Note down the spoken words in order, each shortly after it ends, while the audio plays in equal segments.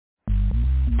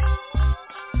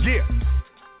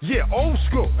Yeah, old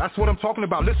school. That's what I'm talking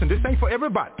about. Listen, this ain't for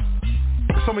everybody.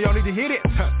 Some of y'all need to hear this.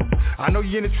 I know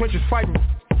you're in the trenches fighting,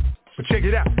 but check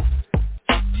it out.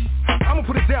 I'm gonna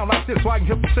put it down like this so I can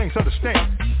help you things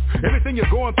understand. Everything you're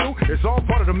going through is all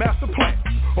part of the master plan.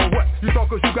 Or what? You thought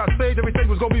cause you got saved everything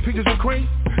was gonna be peaches and cream?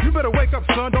 You better wake up,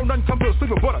 son. Don't nothing come to a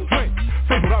sleeper but a dream.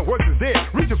 Faith without works is dead.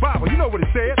 Read your Bible, you know what it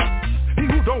said. He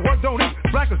who don't work don't eat.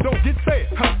 Blackers don't get fed.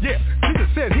 Yeah, Jesus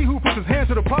said he who puts his hand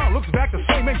to the plow looks back the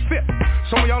same ain't fit.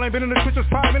 Some of y'all ain't been in the trenches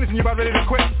 5 minutes and you about ready to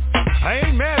quit. I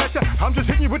ain't mad at ya, I'm just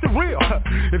hitting you with the real.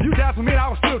 If you doubted me and I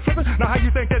was still tripping, now how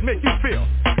you think that make you feel?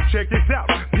 Check this out,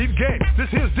 deep game, this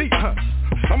here's deep.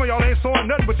 Some of y'all ain't sawing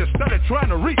nothing but you started trying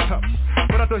to reach.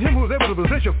 But unto him who is able to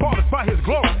possess your fathers by his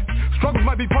glory. Struggles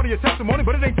might be part of your testimony,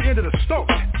 but it ain't the end of the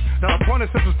story. Now the point is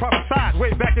this was prophesied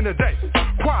way back in the day.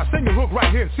 Choir, sing your hook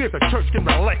right here and see if the church can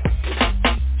relate.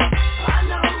 I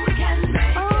know we can make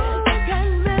it. Oh, we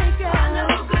can make it. I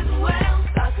know good and well.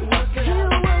 God can work it out.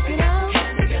 He'll work it out.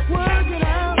 Work it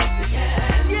out.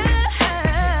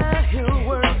 Yeah, he'll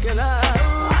work it out.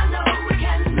 I know we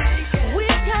can make it. We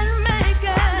can make it.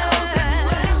 I know good and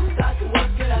well. God can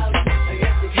work it out.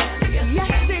 Yes, he can.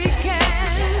 Yes, he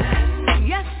can.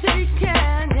 Yes, he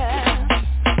can. Yeah.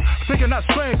 Thinking not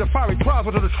strange, the fiery trials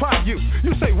wanted to try you.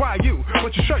 You say, why you?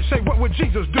 But your church say, what would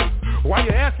Jesus do? Why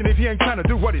you asking if he ain't trying to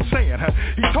do what he's saying?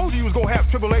 He told you he was going to have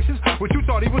tribulations, but you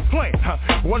thought he was playing.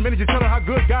 1 minute you tell him how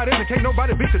good God is and can't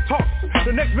nobody beat your talk.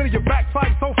 The next minute you're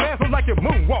backsliding so fast, it's like you're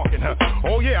moonwalking.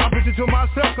 Oh yeah, I'm preaching to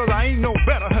myself cause I ain't no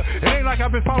better. It ain't like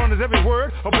I've been following his every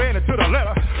word, obeying it to the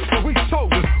letter. But we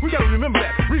soldiers, we gotta remember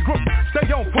that. Regroup, stay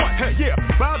on point. Yeah,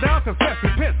 bow down, confess,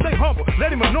 repent, stay humble,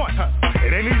 let him anoint.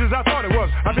 It ain't easy as I thought it was.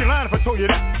 I'd be lying if I told you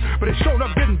that. But it showed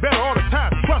up getting better all the time.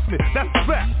 Trust me, that's the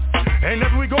fact. Ain't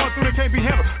nothing we going through that can't be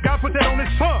handled. God put that on his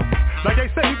son. Like they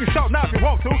say, you can shout now if you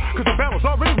want to, cause the battle's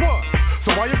already won.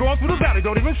 So while you're going through the valley,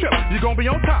 don't even trip. You're gonna be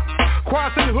on top.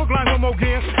 Choir, sing the hook line one more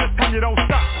again. This time you don't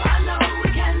stop. I know we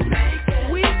can make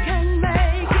it. We can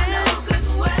make it. I know good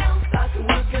and well. God can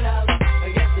work it out.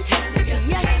 Yes, he can.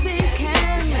 Yes, he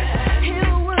can.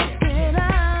 He'll work it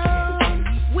out.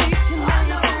 We can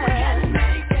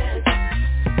make it.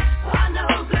 I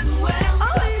know good and well.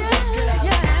 Oh yeah,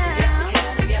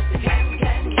 yeah. Yes, he can.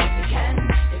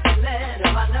 If you let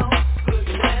him, I know good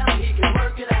and well. He can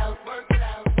work it out. Work it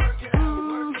out. Work it out.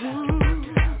 Work it out. Work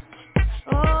it out.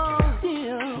 Oh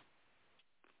yeah.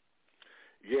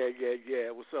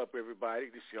 Yeah. What's up, everybody?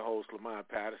 This is your host, Lamont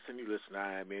Patterson. You listen to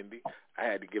I Am Indy. I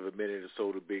had to give a minute or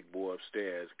so to Big Boy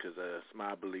upstairs because it's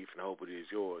my belief and I hope it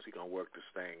is yours. He's going to work this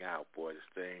thing out, boy.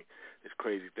 This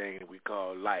crazy thing that we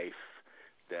call life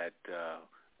that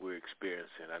we're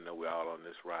experiencing. I know we're all on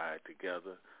this ride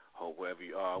together. Hope wherever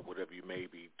you are, whatever you may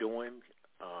be doing,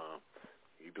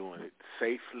 you're doing it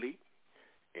safely.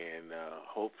 And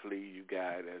hopefully you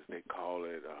got, as they call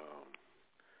it,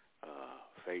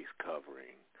 face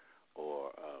covering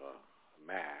or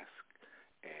mask.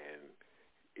 And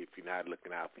if you're not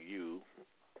looking out for you,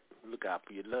 look out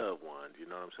for your loved ones. You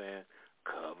know what I'm saying?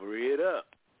 Cover it up.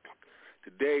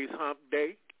 Today's hump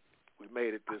day. We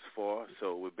made it this far,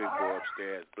 so with Big Boy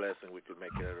upstairs blessing, we can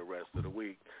make it the rest of the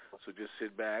week. So just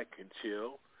sit back and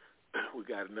chill. We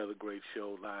got another great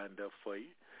show lined up for you.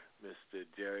 Mr.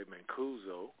 Gerry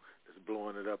Mancuso is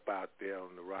blowing it up out there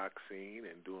on the rock scene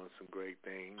and doing some great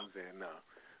things, and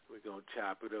we're going to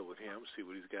chop it up with him, see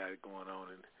what he's got going on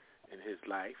in his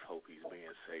life. Hope he's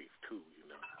being safe, too. You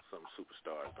know, some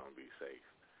superstars don't be safe,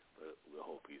 but we'll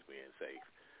hope he's being safe.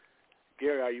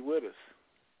 Gary, are you with us?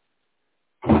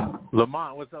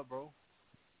 Lamont, what's up, bro?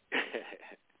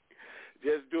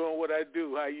 Just doing what I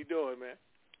do. How you doing, man?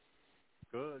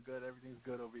 Good. Everything's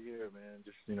good over here, man.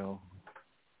 Just,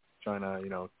 trying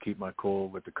to, keep my cool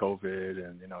with the COVID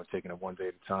and, taking it one day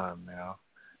at a time now.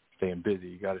 Staying busy.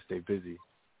 You got to stay busy.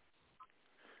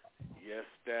 Yes,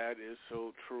 that is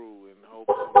so true, and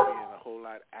hopefully being a whole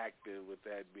lot active with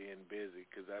that being busy,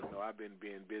 because I know I've been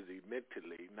being busy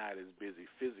mentally, not as busy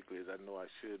physically as I know I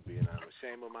should be, and I'm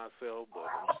ashamed of myself, but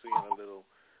I'm seeing a little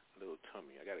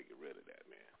tummy. I got to get rid of that,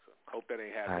 man. So hope that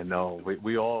ain't happening. I know.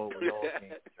 We all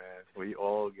gain, man. We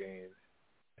all gain.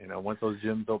 Once those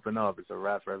gyms open up, it's a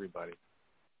wrap for everybody.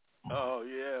 Oh,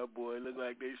 yeah, boy. Look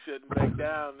like they shutting back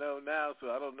down now, so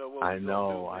I don't know what we're going to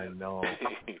do. I know.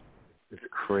 It's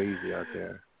crazy out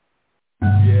there.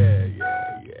 Yeah.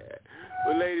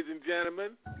 Well, ladies and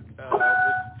gentlemen,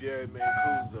 Mr. Gerry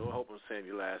Mancuso. I hope I'm saying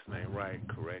your last name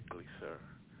correctly, sir.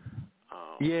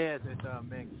 Yes, it's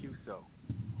Mancuso.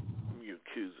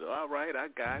 Mancuso. All right, I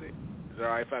got it. Is it all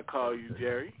right if I call you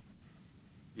Gerry?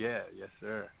 Yeah, yes,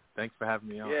 sir. Thanks for having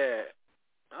me on. Yeah.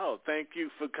 Oh, thank you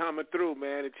for coming through,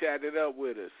 man, and chatting it up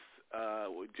with us.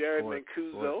 with Gerry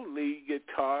Mancuso, lead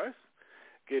guitar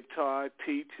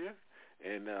teacher.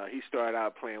 And he started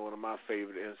out playing one of my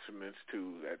favorite instruments,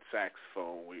 too, that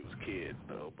saxophone when we was kids,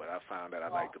 though. But I found out I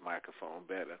liked the microphone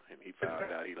better, and he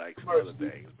found out he likes some other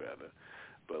things better.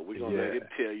 But we're going to let him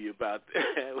tell you about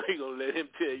that. We're going to let him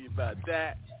tell you about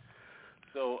that.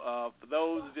 So for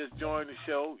those who just joined the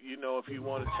show, you know, if you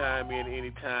want to chime in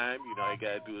anytime, you know, all you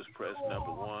got to do is press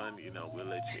number 1. You know, we'll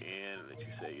let you in and let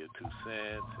you say your 2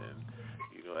 cents and,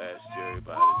 you know, ask Gerry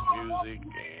about his music.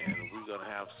 And we're going to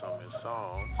have some of his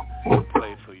songs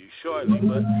played for you shortly.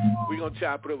 But we're going to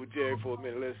chop it up with Gerry for a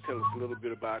minute. Let's tell us a little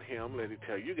bit about him. Let him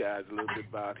tell you guys a little bit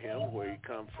about him, where he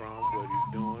come from, what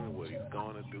he's doing, and what he's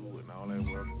going to do, and all that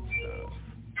wonderful stuff.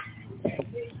 It's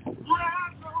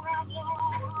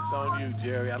on you,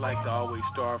 Gerry. I like to always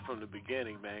start from the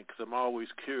beginning, man, because I'm always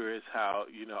curious how,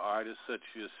 you know, artists such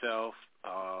as yourself,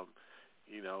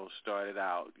 you know, started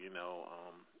out. You know,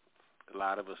 a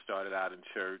lot of us started out in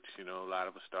church. You know, a lot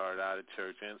of us started out at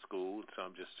church and school.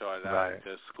 Some just started out at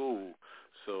just school.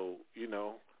 So, you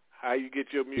know, how you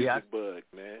get your music bug,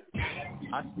 man?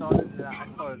 I started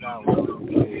out when I was a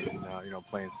kid, you know,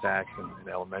 playing sax in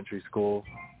elementary school.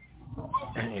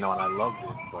 You know, and I loved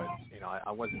it, but, you know,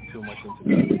 I wasn't too much into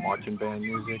the marching band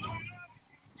music.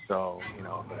 So, you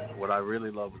know, what I really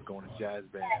loved was going to jazz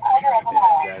band. They had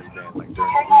jazz band, like, during the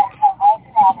week.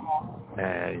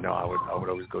 And, you know, I would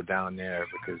always go down there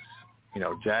because, you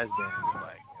know, jazz band was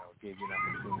like, you know, gave you an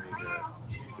opportunity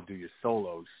to do your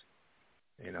solos.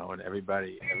 You know, and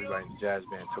everybody in the jazz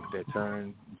band took their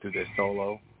turn, do their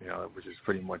solo, you know, which is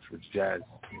pretty much what jazz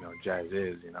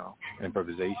is, you know,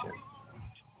 improvisation.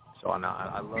 So I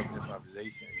love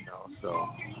improvisation, you know. So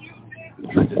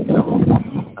I just, you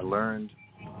know, I learned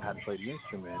how to play the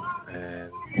instrument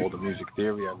and all the music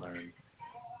theory I learned.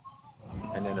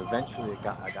 And then eventually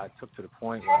I got took to the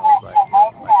point where I was like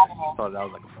I started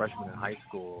out like a freshman in high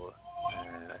school,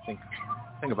 and I think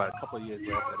about a couple of years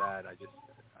after that,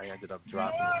 I ended up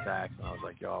dropping the sax, and I was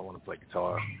like, yo, I want to play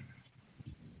guitar,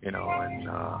 you know, and you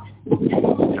know,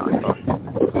 I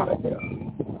started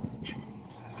getting into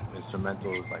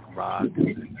instrumentals like rock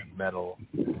and metal,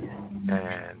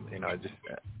 and you know,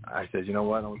 I said, you know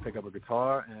what, I'm gonna pick up a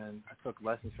guitar, and I took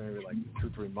lessons for maybe like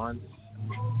 2-3 months,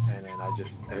 and then I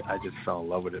just fell in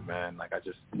love with it, man. Like I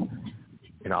just,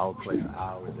 you know, I would play for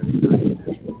hours every night, and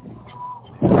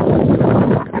you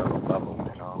know, like another level,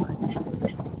 you know, like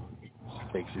just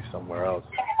takes you somewhere else,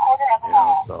 you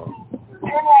know. So,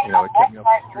 you know, it kept me off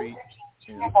the street.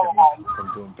 You know, kept me from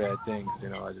doing bad things. You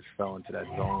know, I just fell into that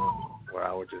zone where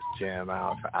I would just jam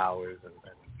out for hours, and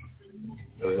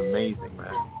it was amazing,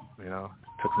 man. You know,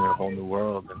 it took me a whole new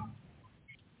world, and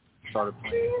started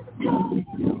playing. You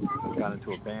know, got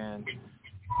into a band.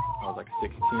 I was like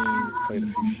 16, played a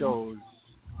few shows,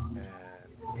 and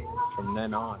from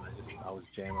then on, I was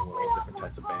jamming with all different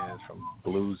types of bands, from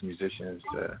blues musicians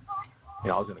to, you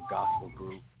know, I was in a gospel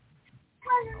group. I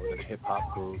was in a hip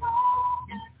hop group.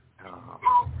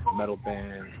 Metal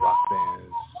bands, rock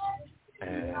bands,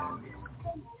 and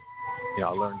you know,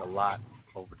 I learned a lot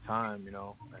over time, you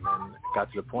know, and then it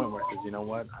got to the point where I said, you know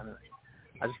what, I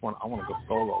want to go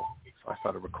solo. So I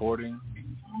started recording,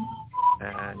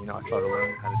 and you know, I started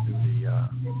learning how to do the,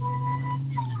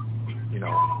 you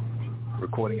know,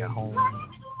 recording at home,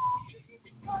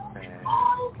 and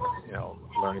you know,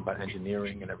 learning about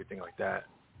engineering and everything like that.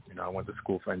 You know, I went to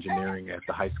school for engineering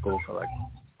after high school for like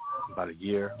about a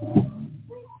year.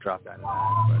 Dropped out of that,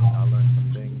 but I learned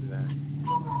some things, and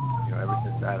you know, ever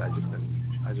since that, I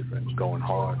just been going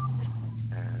hard,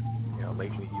 and you know,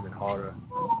 lately even harder.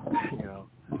 You know,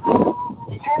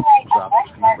 dropped a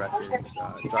few records,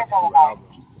 dropped a few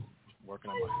albums.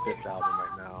 Working on my 5th album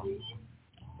right now,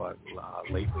 but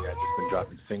lately I've just been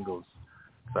dropping singles.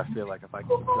 So I feel like if I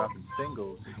keep dropping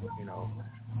singles, you know,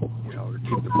 to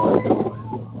keep the buzz going,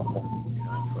 you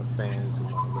know, for fans who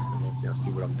want to listen to, you know,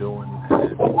 see what I'm doing.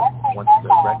 And once the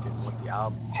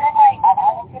album,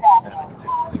 and I can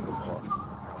take the singles off, you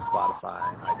know, Spotify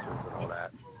and iTunes and all that,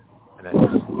 and then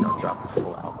just, you know, drop the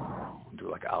full album and do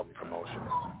like album promotion.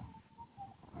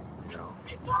 You know.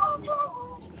 Well,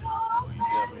 you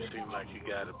definitely seem like you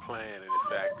got a plan, and the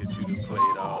fact that you done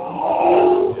played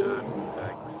all genres, I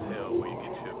can tell where you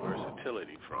get your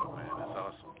versatility from, man. That's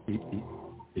awesome.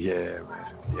 Yeah,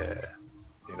 man. Yeah.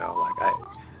 You know, like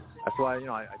that's why, you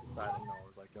know, I decided, you know, I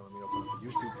was like, yo, let me open up a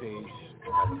YouTube page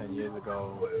about 10 years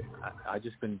ago. And I've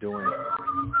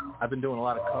been doing a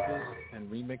lot of covers and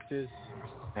remixes,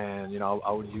 and, you know,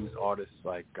 I would use artists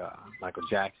like Michael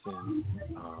Jackson,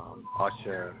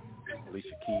 Usher,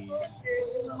 Alicia Keys,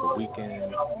 The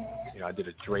Weeknd. You know, I did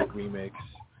a Drake remix.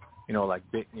 You know, like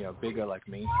bigger like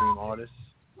mainstream artists.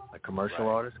 like commercial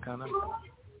artist kind of,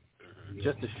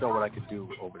 just to show what I could do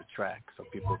over the track, so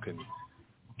people can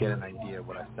get an idea of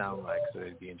what I sound like, so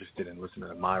they'd be interested in listening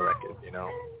to my record, you know.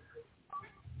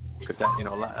 Because that, you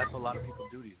know, that's what a lot of people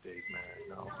do these days, man. You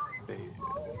know,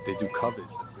 they do covers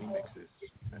and remixes,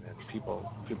 and then people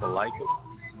like it.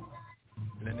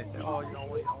 And then they say, oh, you know, I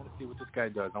want to see what this guy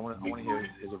does. I want to hear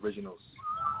his originals,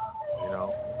 you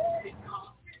know.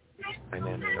 And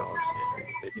then,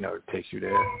 you know, it takes you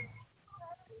there.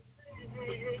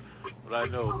 Well, I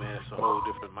know, man, it's a whole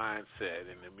different mindset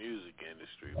in the music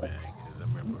industry, man. Because I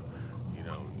remember, you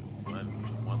know,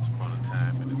 once upon a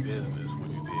time in the business,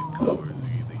 when you did covers, you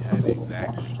either had to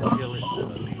exactly kill it or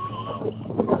leave it alone.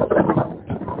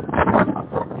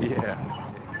 Yeah.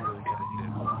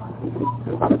 You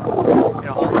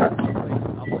know, I'll play like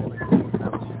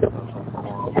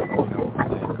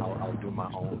I'll do my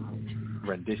own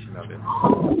rendition of it.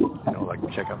 You know, like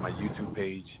check out my YouTube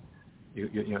page. You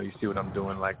know, you see what I'm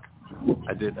doing. Like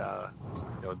I did,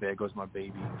 you know, There Goes My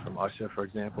Baby from Usher, for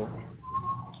example.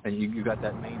 And you got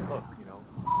that main hook, you know.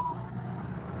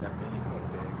 That main hook,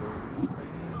 there goes my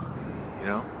baby. You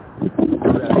know?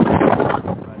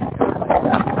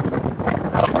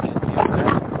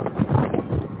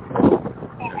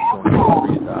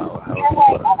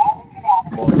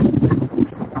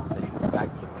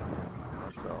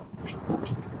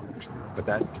 But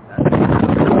that's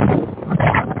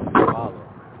follow.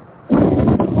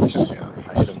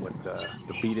 I hit him with the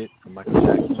Beat It from Michael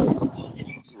Jackson.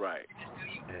 Right.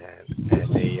 And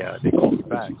they called me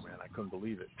back, man. I couldn't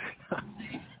believe it.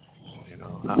 You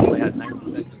know, I only had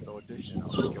 90 seconds to audition. I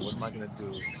was like, what am I going to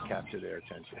do to capture their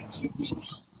attention?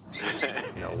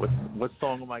 You know, what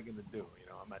song am I going to do? You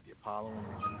know, I'm at the Apollo in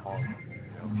Harlem.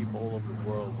 You know, people all over the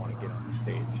world want to get on the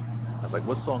stage. I was like,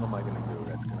 what song am I going to do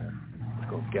that's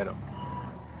going to get them?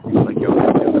 He was like, yo, let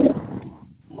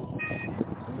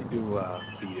me do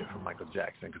Beat It from Michael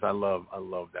Jackson, because I love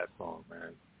that song,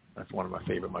 man. That's one of my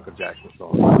favorite Michael Jackson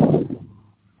songs.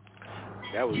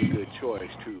 That was a good choice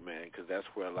too, man, because that's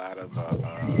where a lot of,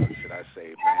 should I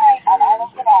say,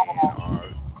 managers and A&R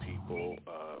people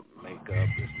make up.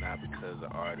 It's not because the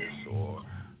artist or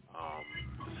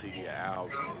the CD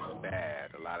album is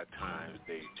bad. A lot of times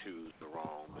they choose the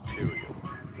wrong material.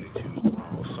 They choose the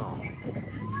wrong song. You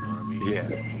know what I mean? Yeah.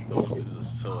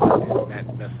 So that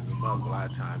messes them up. A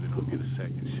lot of times they don't get a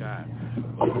second shot.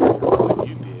 But what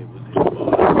you did was hit the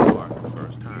ball out of the park the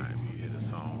first time you hit a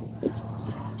song.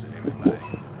 And everybody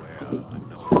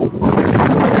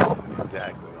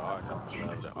exactly.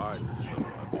 The artist. So,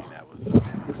 I mean, that was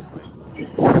great.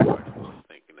 The artist was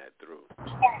thinking that through.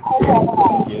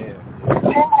 Yeah.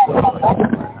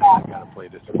 I gotta play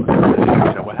this one.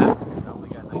 You know what happened? I only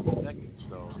got 90 seconds,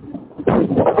 so I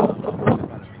gotta make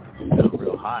it sound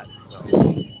real hot. So,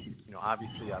 you know,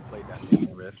 obviously I played that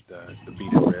main riff, the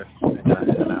Beat It riff, and I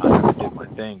did my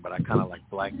thing, but I kind of like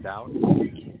blacked out.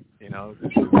 You know,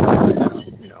 did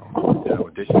an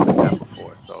audition like that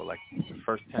before. So like the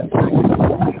first 10 seconds, you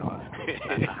know, I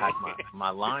had my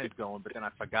lines going, but then I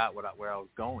forgot where I was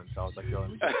going. So I was like, yo, let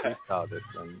me just freestyle this,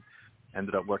 and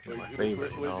ended up working in my favor.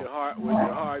 Was your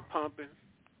heart pumping?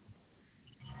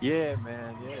 Yeah,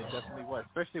 man. Yeah, it definitely was.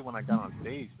 Especially when I got on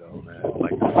stage, though, man.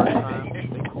 Like the first time,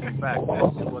 they called me back.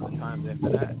 There's 2 other times after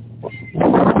that. You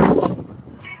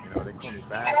know, they called me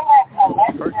back.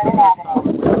 The first time was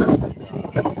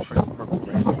Purple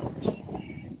Rain.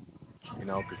 You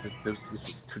know, because this is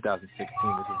 2016.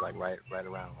 This is like right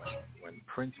around when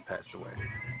Prince passed away.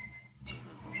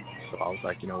 So I was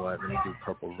like, you know what? Let me do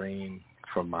Purple Rain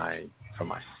for my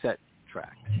set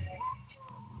track.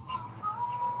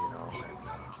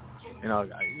 You know,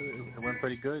 it went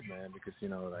pretty good, man, because, you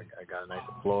know, like I got a nice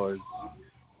applause,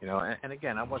 you know, and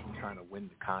again, I wasn't trying to win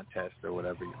the contest or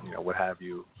whatever, you know, what have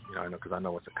you, you know, because I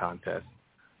know it's a contest.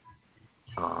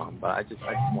 But I just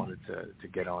wanted to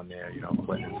get on there, you know,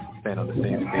 stand on the same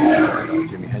stage that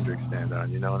Jimi Hendrix stand on,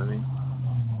 you know what I mean?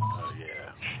 Oh,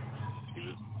 yeah.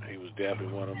 He was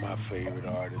definitely one of my favorite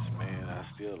artists, man. I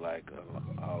still like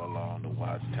All Along the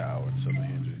Watchtower and some of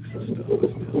Hendrix and stuff.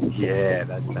 Yeah,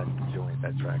 that's the joint,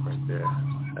 that track right there.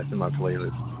 That's in my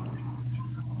playlist.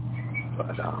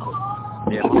 But,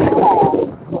 yeah,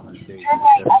 on stage,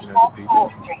 1,700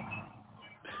 people.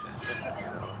 You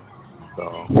know, so,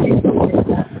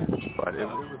 but it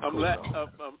was I'm cool,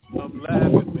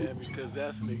 laughing, man, because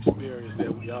that's an experience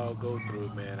that we all go through,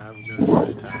 man. I remember the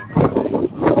first time I sang in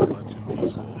front of a bunch of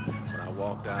people. When I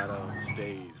walked out on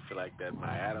stage, I feel like that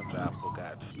my Adam's apple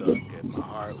got stuck and my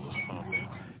heart was pumping,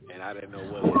 and I didn't know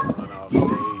whether to run off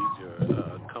stage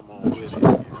or come on with it. You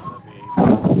know what I mean?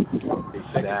 The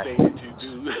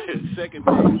second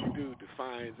thing you do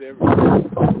defines everything.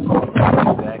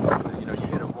 Exactly.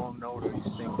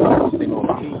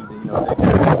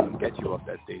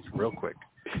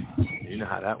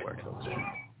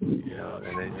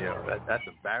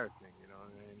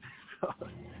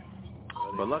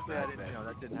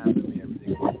 that didn't happen to me.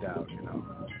 Everything worked out,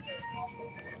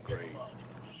 Great.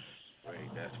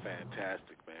 That's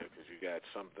fantastic, man, because you got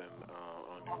something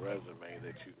on your resume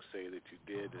that you can say that you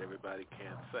did that everybody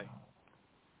can't say.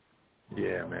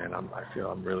 Yeah, man. I feel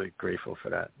I'm really grateful for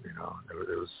that. It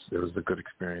was a good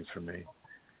experience for me.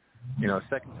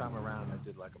 Second time around, I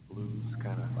did like a blues,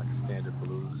 kind of like a standard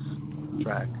blues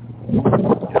track. It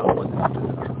wasn't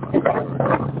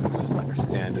just like a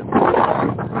standard blues.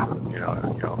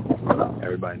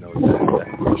 Everybody knows that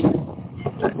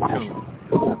tune.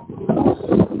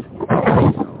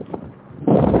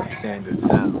 Standard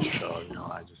sound. So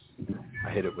I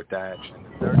hit it with that. And the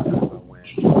third time I went,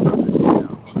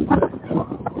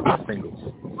 singles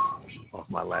off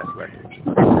my last record.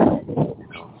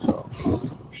 So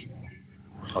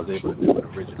I was able to do an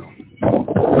original.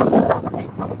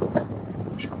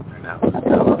 And that was a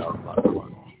lot of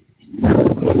fun.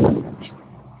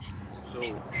 So,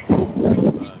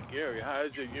 Gerry, how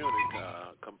is your unit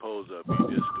composed up? You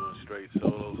just doing straight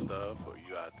solo stuff, or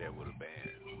you out there with a band?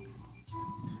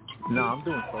 No, I'm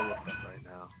doing solo stuff right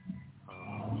now.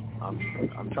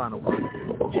 I'm trying to work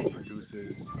with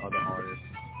producers, other artists.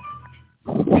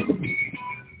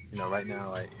 Right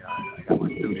now I got my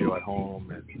studio at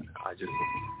home, and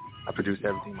I produce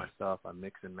everything myself. I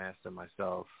mix and master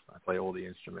myself. I play all the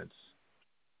instruments.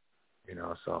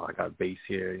 So I got bass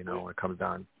here. When it comes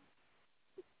down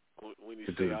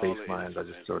to do the bass lines, I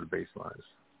just throw the bass lines.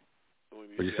 When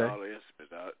you say all the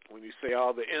instruments, when you say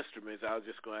all the instruments, I was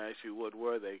just going to ask you what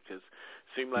were they, because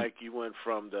it seemed like you went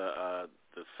from the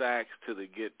sax to the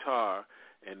guitar,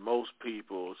 and most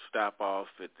people stop off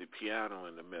at the piano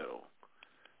in the middle.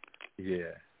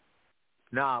 Yeah.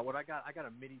 Nah, what I got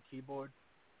a MIDI keyboard.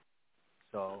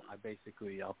 So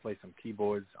I'll play some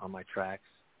keyboards on my tracks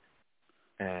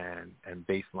and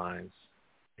bass lines.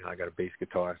 I got a bass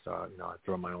guitar, so I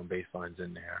throw my own bass lines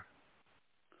in there.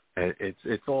 And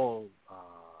it's all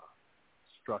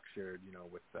structured,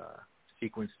 with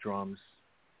sequence drums.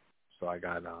 So I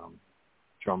got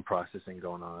drum processing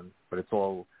going on, but it's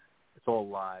all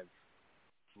live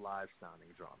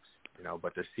sounding drums,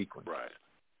 but they're sequenced. Right.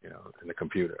 In the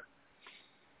computer.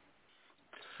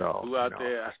 So who out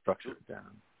there, I structure it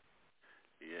down.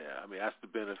 Yeah, I mean, that's the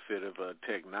benefit of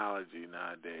technology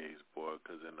nowadays, boy,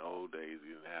 because in the old days,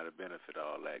 you didn't have the benefit of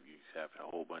all that. You just have a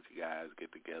whole bunch of guys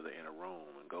get together in a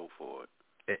room and go for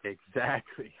it.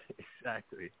 Exactly.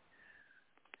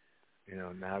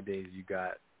 Nowadays you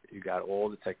got all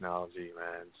the technology,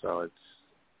 man. So it's,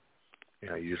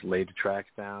 you just lay the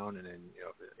tracks down, and then,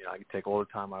 I can take all the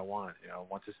time I want.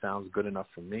 Once it sounds good enough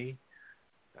for me,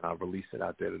 then I'll release it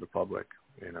out there to the public,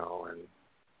 and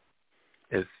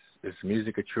it's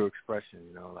music a true expression,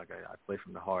 like I play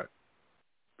from the heart.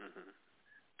 Mm-hmm.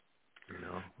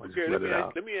 Okay, let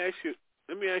me ask you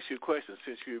a question,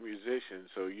 since you're a musician,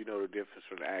 so you know the difference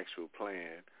from the actual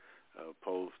playing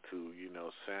opposed to,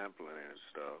 sampling and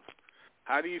stuff.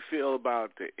 How do you feel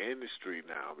about the industry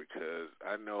now? Because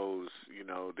I know,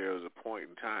 there was a point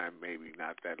in time, maybe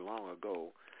not that long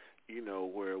ago,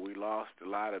 where we lost a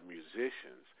lot of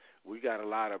musicians. We got a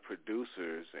lot of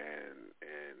producers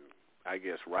and I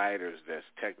guess writers that's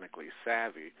technically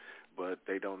savvy, but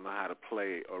they don't know how to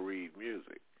play or read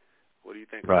music. What do you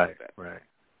think about that? Right.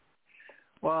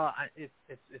 Well, it's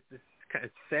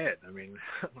sad. I mean,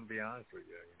 I'm gonna be honest with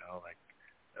you. Like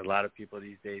a lot of people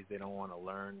these days, they don't want to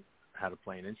learn how to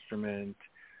play an instrument.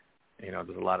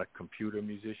 There's a lot of computer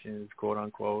musicians, quote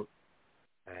unquote,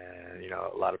 and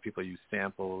a lot of people use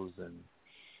samples, and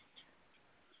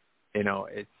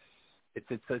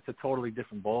it's a totally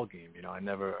different ball game. I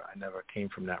never came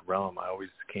from that realm. I always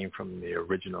came from the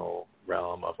original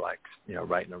realm of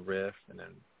writing a riff and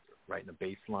then writing a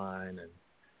bass line and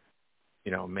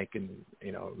making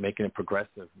it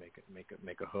progressive,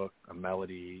 make a hook, a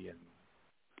melody, and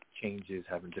changes,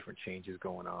 having different changes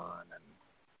going on,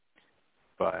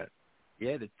 but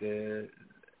the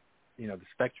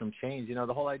spectrum changed.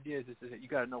 The whole idea is that you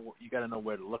gotta know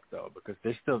where to look, though, because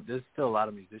there's still a lot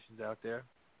of musicians out there.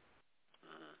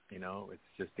 It's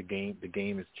just the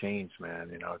game has changed, man.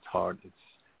 It's hard.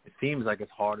 It seems like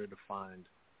it's harder to find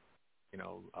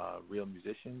real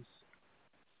musicians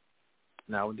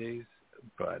nowadays,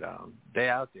 but they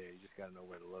out there. You just gotta know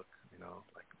where to look.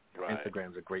 Right.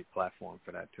 Instagram's a great platform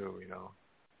for that too.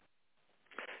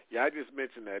 Yeah, I just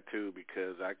mentioned that too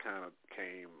because I kind of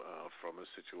came from a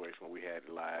situation where we had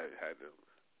to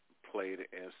play the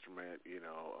instrument,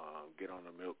 get on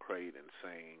the milk crate and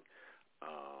sing.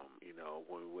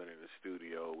 When we went in the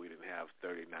studio, we didn't have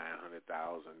 3,900,000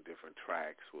 different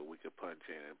tracks where we could punch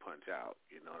in and punch out.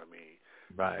 You know what I mean?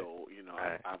 Right. So,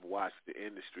 right. I've watched the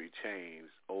industry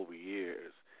change over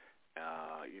years,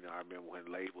 I remember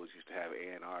when labels used to have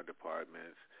A&R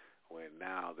departments, when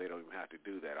now they don't even have to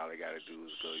do that. All they got to do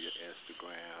is go to your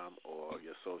Instagram or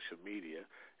your social media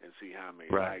and see how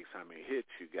many likes, how many hits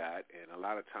you got, and a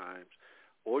lot of times,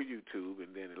 or YouTube,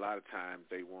 and then a lot of times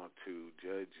they want to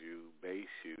judge you,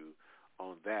 base you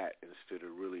on that instead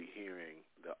of really hearing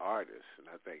the artist, and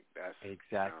I think that's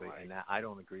exactly, like and I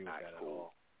don't agree with that cool. at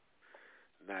all.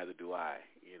 Neither do I,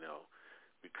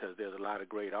 because there's a lot of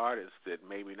great artists that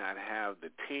maybe not have the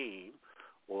team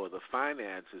or the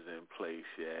finances in place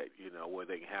yet, where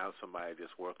they can have somebody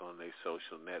just work on their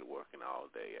social networking all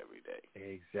day, every day.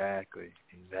 Exactly.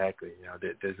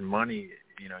 There's money,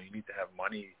 you need to have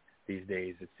money these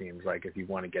days, it seems like, if you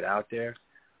want to get out there,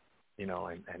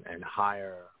 and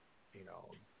hire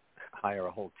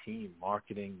a whole team,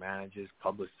 marketing, managers,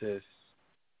 publicists,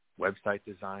 website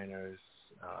designers,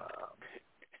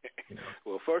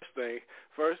 Well, first thing,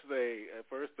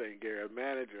 Gary, a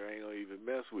manager ain't gonna even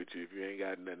mess with you if you ain't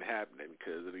got nothing happening.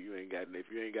 Because if you ain't got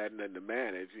nothing to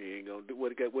manage, you ain't gonna do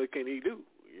what can he do?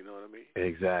 You know what I mean?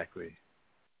 Exactly.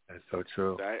 That's so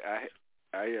true.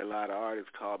 I hear a lot of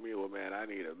artists call me, well, man, I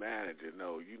need a manager.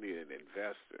 No, you need an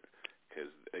investor. Because,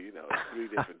 it's three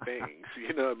different things.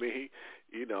 You know what I mean?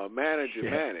 A manager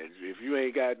manage. If you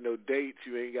ain't got no dates,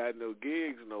 you ain't got no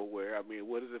gigs nowhere, I mean,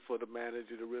 what is it for the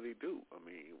manager to really do? I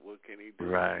mean, what can he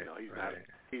do? Right.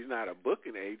 He's not a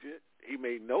booking agent. He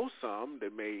may know some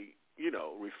that may,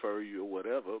 refer you or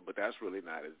whatever, but that's really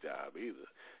not his job either.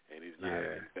 And he's not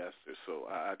an investor. So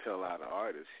I tell a lot of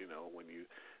artists, when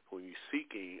you're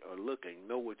seeking or looking,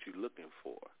 know what you're looking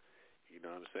for. You know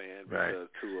what I'm saying? Right. Because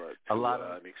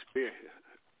an experience.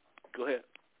 Go ahead.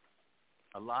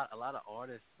 A lot of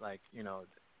artists, like,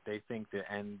 they think the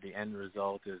end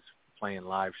result is playing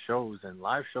live shows, and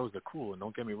live shows are cool. And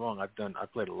don't get me wrong, I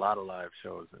played a lot of live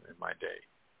shows in my day.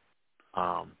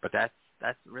 But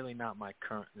that's really not my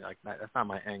current, that's not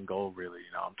my end goal, really.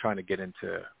 I'm trying to get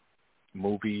into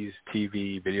movies,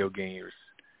 TV, video games,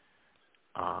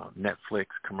 Netflix,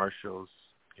 commercials.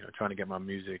 Trying to get my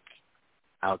music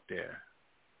out there,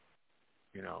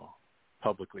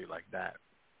 publicly like that.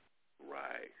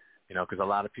 Right. Because a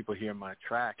lot of people hear my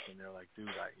tracks and they're like, dude,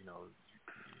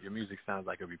 your music sounds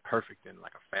like it'd be perfect in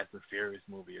like a Fast and Furious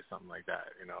movie or something like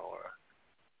that,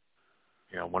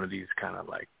 or one of these kind of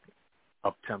like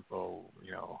up-tempo,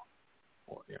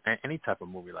 or any type of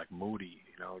movie like Moody,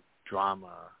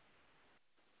 drama,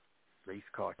 race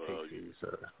car chases,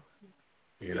 or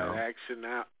You got action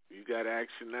now. You got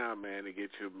action now, man, to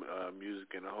get your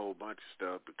music and a whole bunch of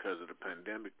stuff because of the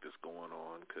pandemic that's going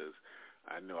on. Because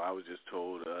I know I was just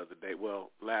told the other day,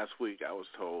 last week I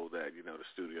was told that, the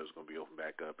studio's going to be open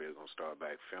back up. They're going to start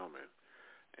back filming.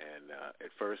 And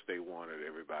at first they wanted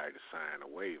everybody to sign a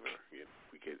waiver. If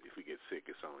we get sick,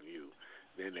 it's on you.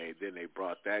 Then they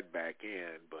brought that back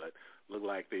in, but look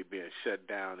like they've been shut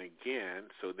down again.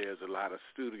 So there's a lot of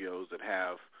studios that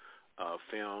have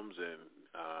films and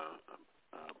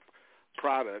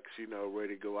products,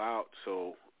 ready to go out.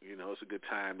 So, it's a good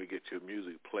time to get your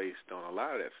music placed on a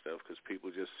lot of that stuff because people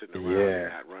just sitting around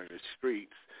and not running the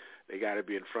streets. They got to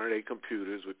be in front of their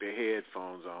computers with their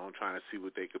headphones on trying to see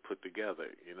what they could put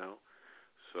together,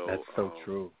 So that's so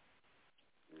true.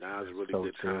 Now's a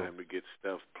really good time to get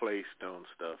stuff placed on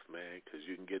stuff, man, because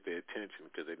you can get their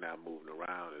attention because they're not moving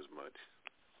around as much.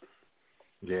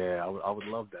 Yeah, I would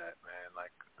love that, man.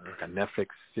 Like a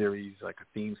Netflix series, like a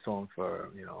theme song for,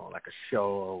 like a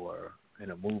show or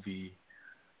in a movie,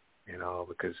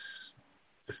 because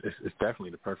it's definitely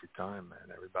the perfect time,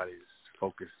 man. Everybody's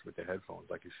focused with their headphones,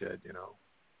 like you said, Yeah,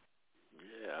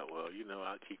 well,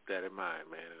 I'll keep that in mind,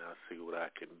 man, and I'll see what I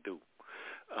can do.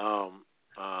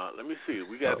 Let me see.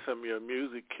 We got some of your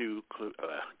music queued.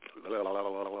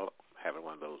 Having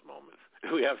one of those moments.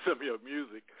 We have some of your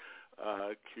music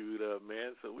queued up,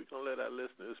 man. So we're going to let our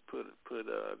listeners put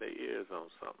their ears on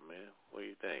something, man. What do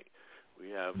you think? We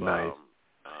have, nice.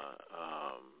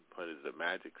 What is it,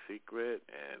 Magic Secret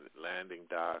and Landing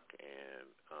Dock and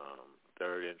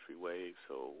Third Entry Wave.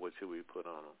 So what should we put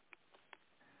on them?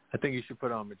 I think you should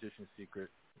put on Magician's Secret.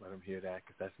 Let them hear that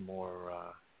because that's more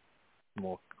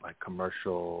like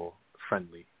commercial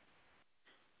friendly.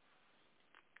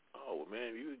 Oh, well,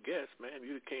 man, you the guest, man.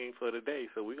 You the king for the day,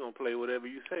 so we're going to play whatever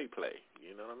you say play.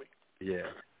 You know what I mean? Yeah.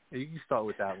 You can start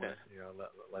with that one.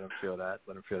 Let them feel that.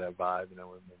 Let them feel that vibe,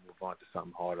 we'll move on to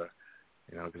something harder.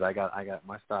 Because I got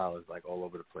my style is like all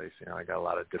over the place. I got a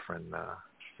lot of different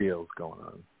feels going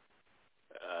on.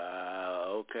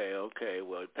 Okay.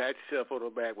 Well, pat yourself on the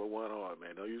back with one arm,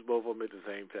 man. Don't use both of them at the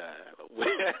same time.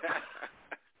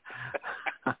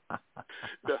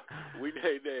 No, we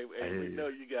know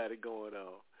you got it going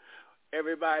on.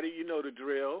 everybody, you know the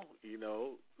drill. You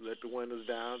know, let the windows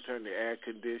down, turn the air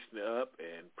conditioner up,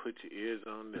 and put your ears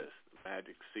on this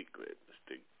magic secret,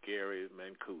 Mr. Gerry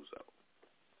Mancuso.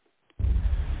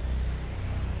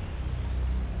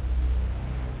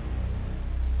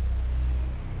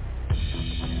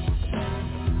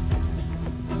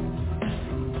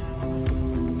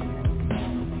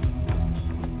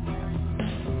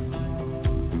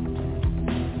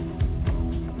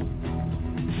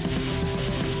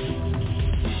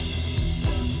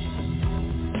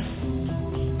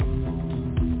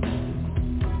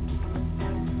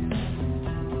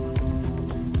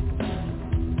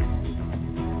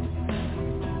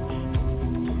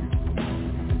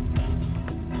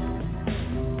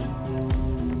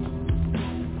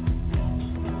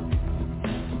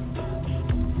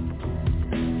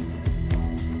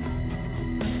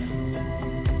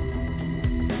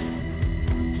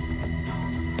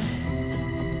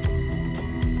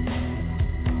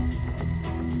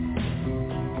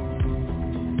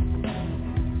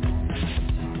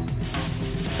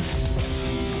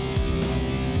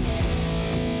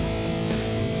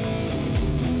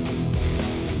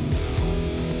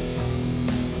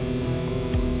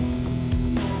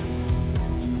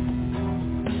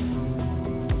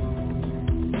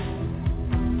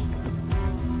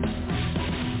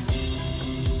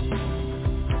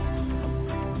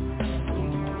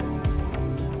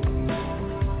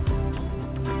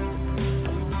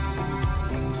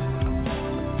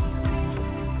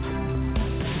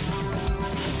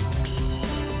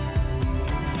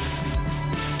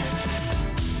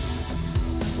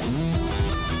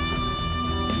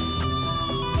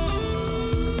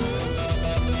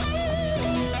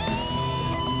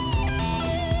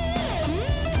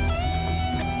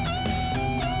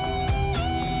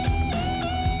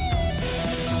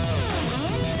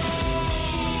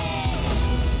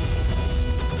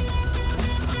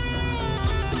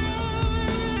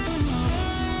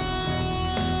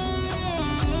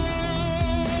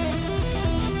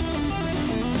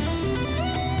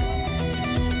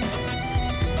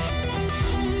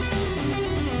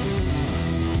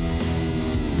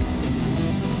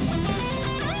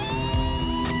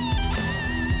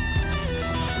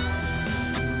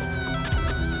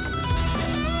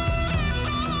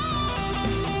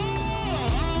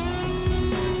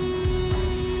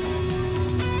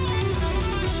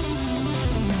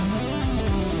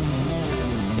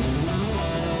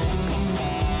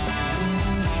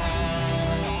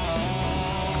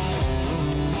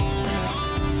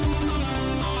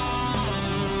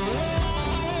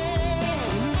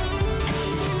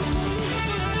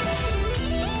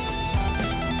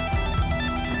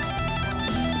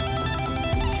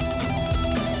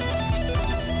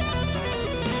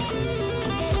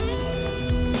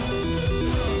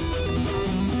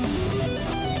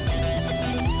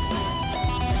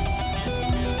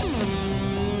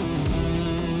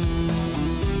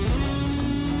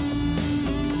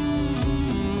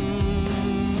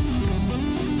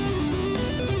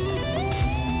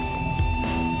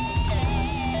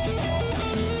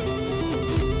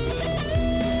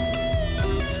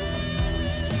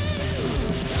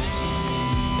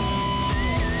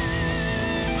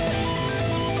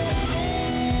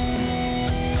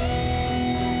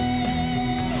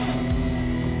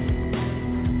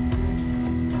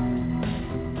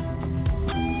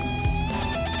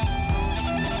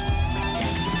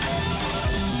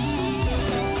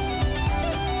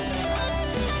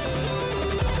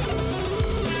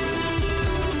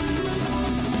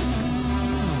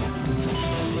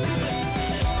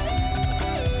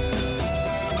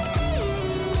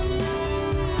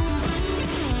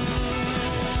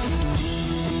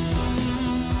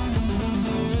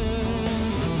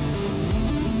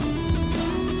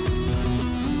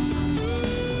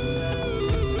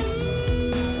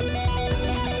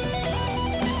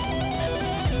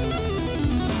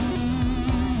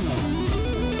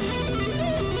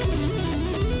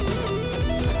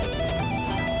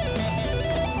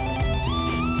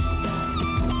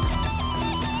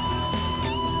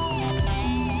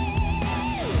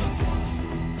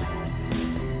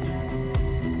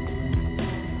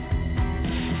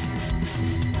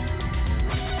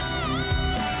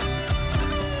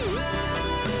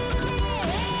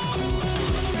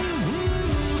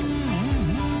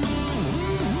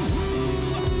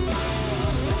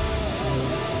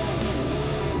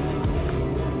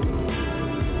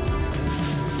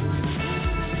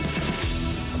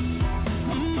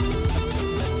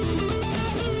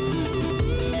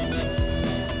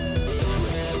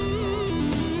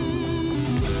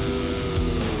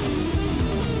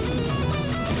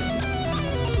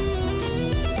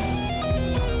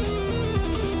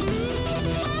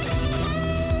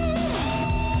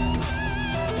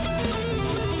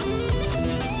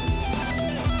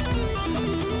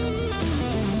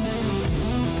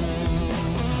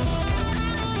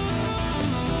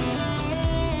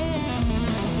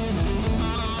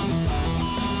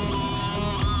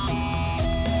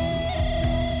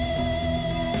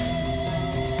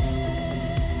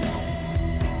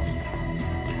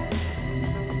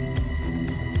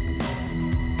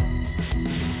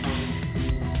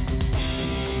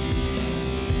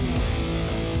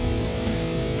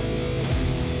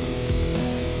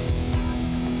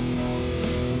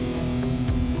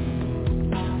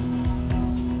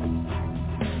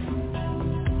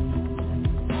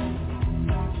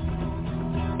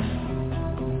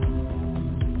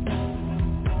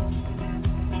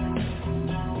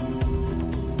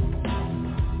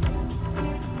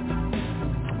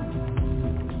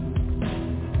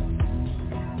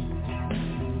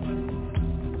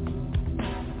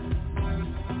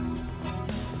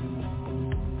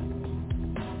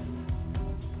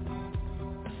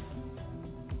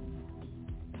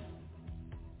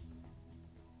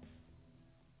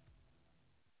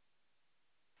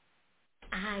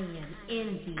 am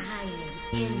indie.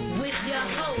 With your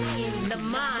host,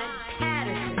 Lamont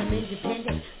Patterson. I'm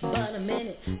independent, but a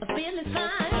minute. I'm feeling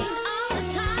fine all the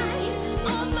time.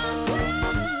 On my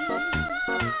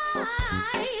grind,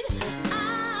 I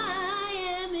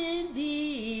am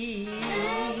indie.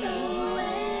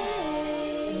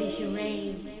 Alicia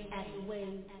Rain at the wave.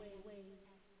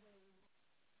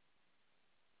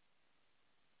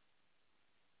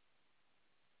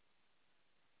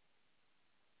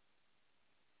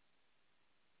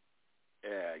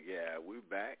 Yeah, we're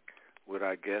back with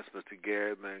our guest, Mr.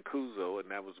 Gerry Mancuso, and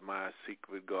that was My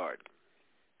Secret Garden.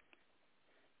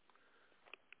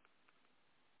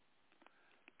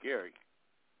 Gerry.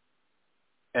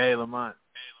 Hey, Lamont.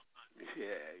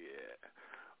 Yeah.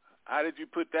 How did you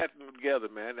put that together,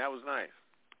 man? That was nice.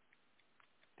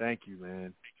 Thank you,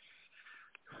 man.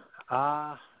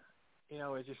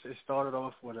 It started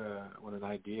off with an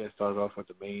idea. It started off with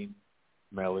the main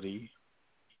melody.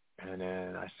 And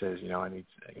then I says, I need,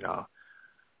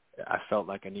 I felt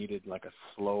like I needed like a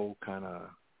slow kind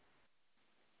of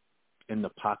in the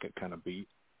pocket kind of beat.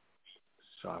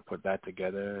 So I put that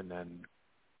together and then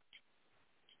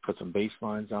put some bass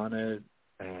lines on it.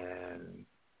 And,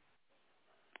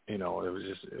 it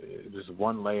was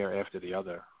one layer after the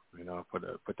other.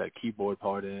 Put that keyboard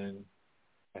part in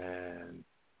and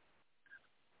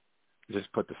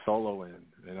just put the solo in,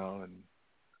 and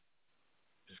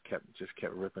just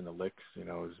kept ripping the licks,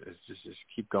 it's just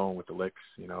keep going with the licks,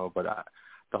 but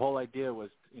the whole idea was,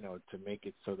 to make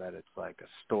it so that it's like a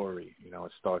story,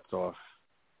 it starts off,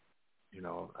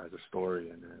 as a story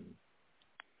and then,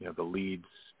 the leads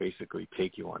basically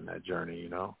take you on that journey,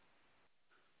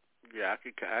 Yeah, I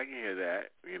can hear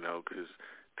that, because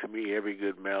to me, every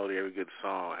good melody, every good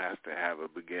song has to have a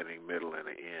beginning, middle, and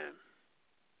an end.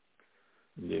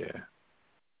 Yeah.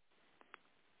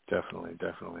 Definitely.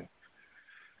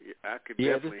 Yeah, I could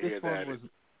definitely hear that.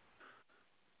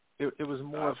 It was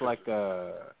more of like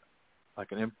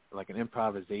an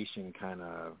improvisation kind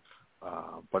of,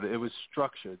 but it was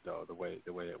structured though the way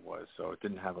it was. So it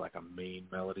didn't have like a main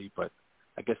melody, but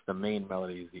I guess the main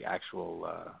melody is the actual,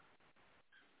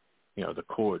 the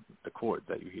chord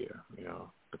that you hear,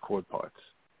 the chord parts.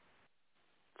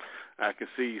 I can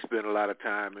see you spend a lot of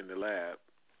time in the lab.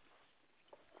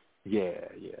 Yeah,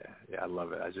 I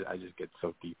love it. I just get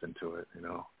so deep into it,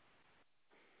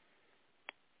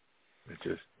 It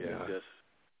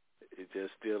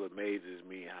just still amazes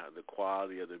me how the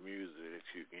quality of the music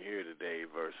that you can hear today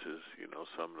versus,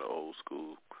 some of the old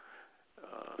school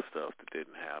stuff that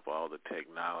didn't have all the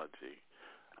technology.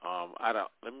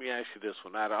 Let me ask you this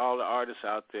one. Out of all the artists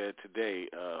out there today,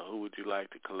 who would you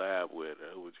like to collab with or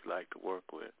who would you like to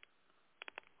work with?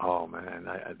 Oh man,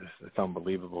 it's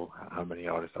unbelievable how many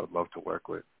artists I would love to work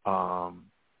with. I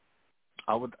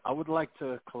would like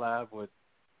to collab with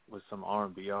some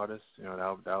R&B artists.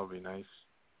 That would be nice.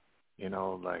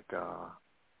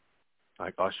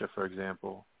 Like Usher, for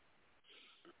example.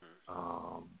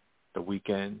 The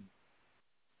Weeknd,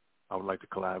 I would like to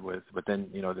collab with. But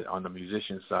then on the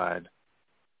musician side,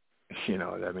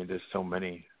 there's so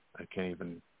many. I can't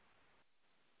even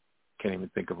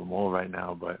think of them all right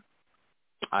now, but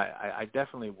I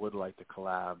definitely would like to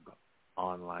collab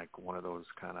on like one of those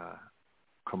kind of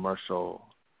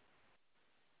commercial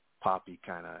poppy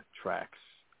kind of tracks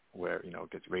where,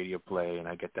 it gets radio play and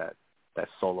I get that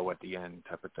solo at the end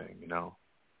type of thing,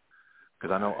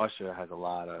 because I know Usher has a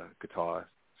lot of guitar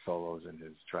solos in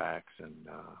his tracks and,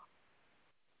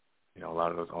 a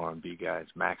lot of those R&B guys,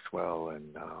 Maxwell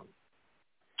and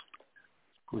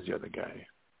who's the other guy?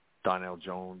 Donnell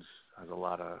Jones has a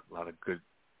lot of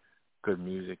good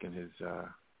music in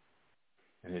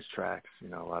his tracks, a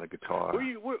lot of guitar.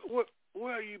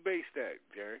 Where are you based at,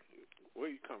 Gerry? Where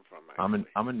you come from, actually?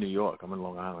 I'm in New York. I'm in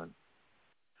Long Island.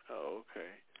 Oh, okay.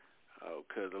 Oh,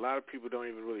 because a lot of people don't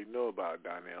even really know about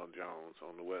Donnell Jones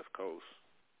on the West Coast.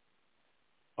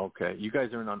 Okay. You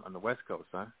guys are on the West Coast,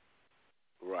 huh?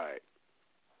 Right.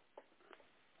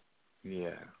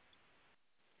 Yeah.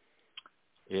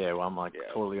 Yeah, well, I'm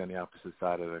totally on the opposite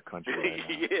side of the country right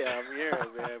now. Yeah, I'm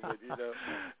hearing, man, but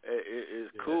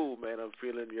it's cool, man. I'm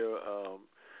feeling your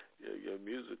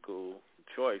musical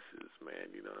choices,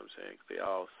 man. You know what I'm saying? 'Cause they're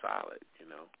all solid,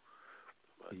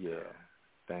 But, yeah.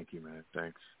 Thank you, man.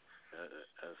 Thanks.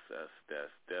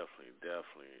 That's definitely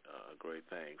a great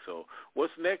thing. So,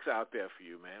 what's next out there for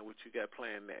you, man? What you got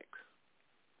planned next?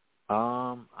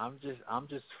 I'm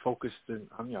just focused.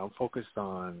 I'm focused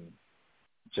on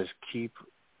just keep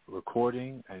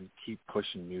recording and keep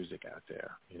pushing music out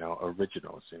there,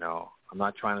 originals, I'm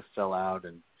not trying to sell out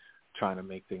and trying to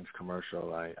make things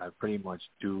commercial. I pretty much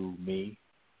do me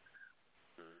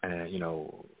and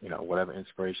whatever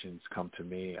inspirations come to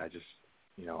me, I just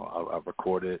I'll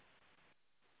record it.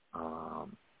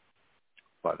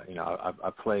 But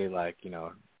I play like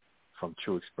from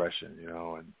true expression,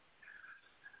 and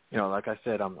like I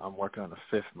said, I'm working on my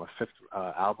fifth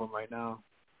album right now.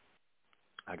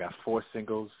 I got 4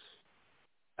 singles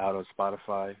out on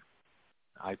Spotify,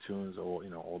 iTunes, or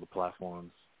all the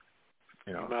platforms.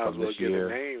 You might as well get the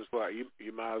names while you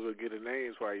might as well get the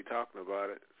names while you're talking about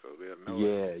it, so they'll know.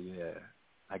 Yeah.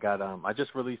 I got I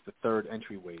just released the 3rd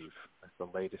Entry Wave. That's the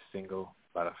latest single.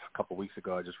 About a couple weeks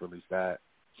ago, I just released that.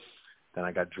 Then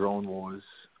I got Drone Wars,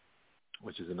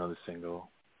 which is another single,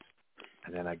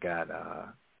 and then I got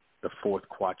the 4th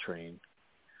Quatrain,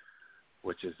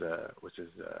 which is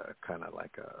kind of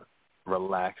like a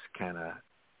relaxed kind of,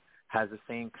 has the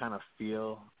same kind of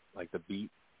feel like the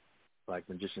beat, like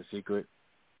Magician's Secret,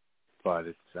 but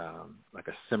it's like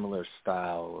a similar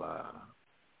style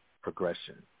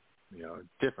progression.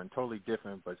 Different, totally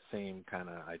different, but same kind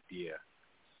of idea.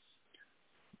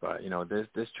 But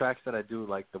there's tracks that I do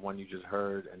like the one you just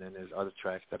heard, and then there's other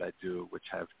tracks that I do which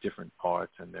have different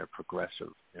parts and they're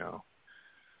progressive.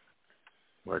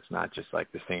 Where it's not just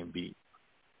like the same beat.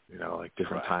 Like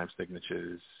different time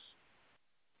signatures.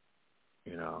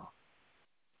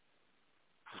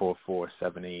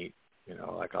 4/4/7/8.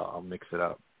 Like I'll mix it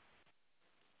up.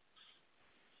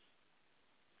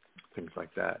 Things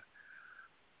like that.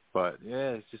 But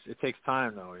yeah, it takes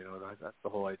time though. That's the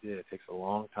whole idea. It takes a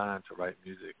long time to write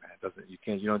music, man.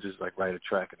 You don't just like write a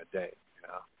track in a day.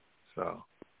 So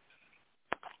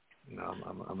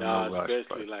I'm in no rush.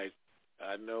 Especially like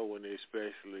I know when they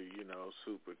especially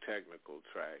super technical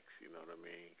tracks. You know what I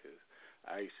mean? Because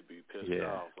I used to be pissed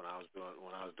off when I was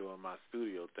doing my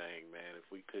studio thing, man.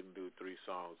 If we couldn't do 3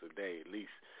 songs a day, at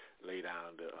least lay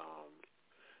down the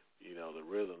the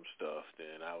rhythm stuff,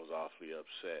 then I was awfully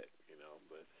upset.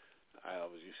 But I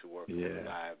always used to work with a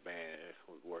live band.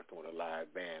 Working with a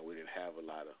live band, we didn't have a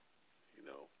lot of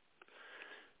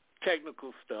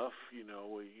technical stuff.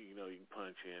 Where you can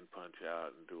punch in, punch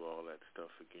out, and do all that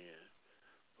stuff again.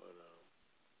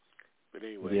 But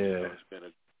anyway,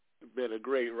 it's been a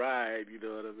great ride. You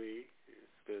know what I mean?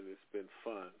 It's been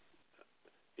fun.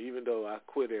 Even though I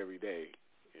quit every day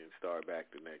and start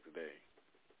back the next day.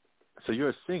 So you're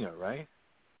a singer, right?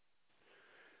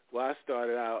 Well, I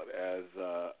started out as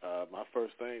my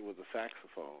first thing was a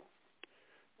saxophone,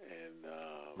 and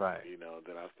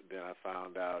then I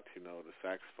found out the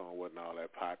saxophone wasn't all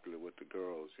that popular with the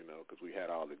girls, because we had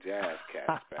all the jazz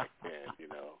cats back then,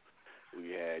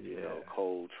 We had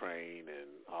Coltrane and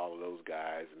all of those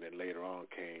guys, and then later on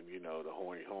came the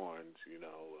Horny Horns,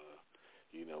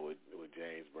 with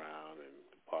James Brown and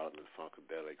Parliament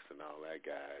Funkadelics and all that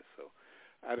guys. So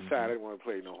I decided I didn't want to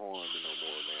play no horn no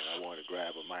more, man. I wanted to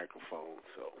grab a microphone,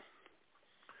 so.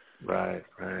 Right.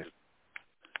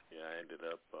 Yeah, I ended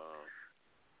up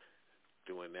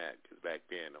doing that because back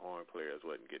then the horn players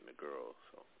wasn't getting the girls,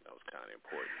 so that was kind of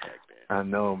important back then. I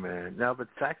know, man. No, but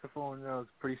saxophone is a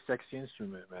pretty sexy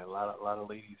instrument, man. A lot of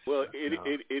ladies. Well, it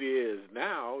is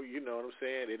now. You know what I'm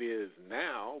saying? It is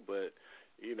now, but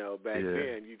back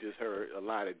then you just heard a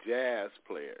lot of jazz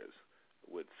players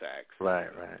with sax. Right.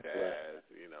 Jazz,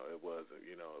 it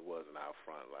wasn't out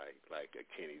front like a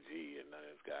Kenny G and none of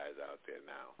those guys out there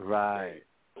now. Right.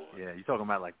 Yeah, you're talking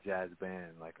about like jazz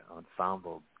band, like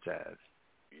ensemble jazz.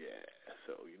 Yeah,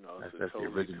 so that's it's the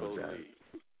original jazz.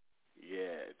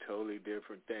 Yeah, totally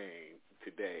different thing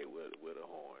today with a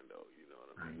horn, though. You know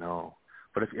what I mean? I know,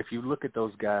 but if you look at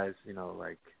those guys,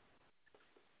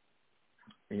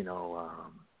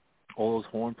 all those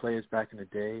horn players back in the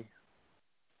day,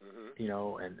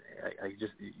 and I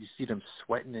just you see them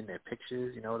sweating in their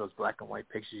pictures, those black and white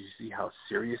pictures. You see how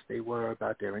serious they were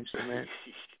about their instrument,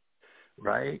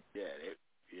 right?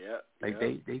 Yeah.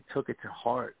 They took it to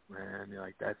heart, man. They're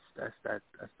like that's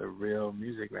the real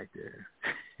music right there,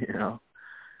 Yeah,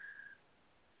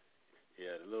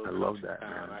 the little I love that,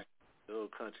 man. The little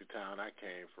country town I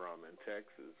came from in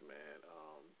Texas, man.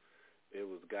 It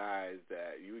was guys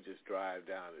that you would just drive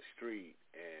down the street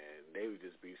and they would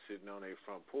just be sitting on their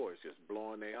front porch just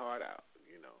blowing their heart out,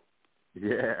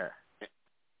 Yeah.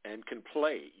 And can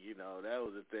play, that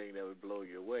was the thing that would blow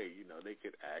you away. They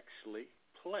could actually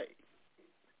play.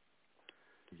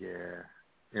 Yeah.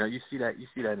 You see that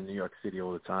in New York City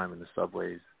all the time in the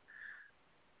subways.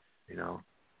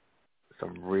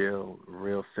 Some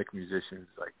real sick musicians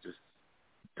like just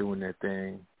doing their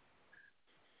thing.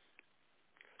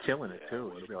 Killing it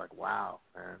too. You'll be like, wow,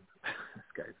 man,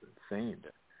 this guy's insane.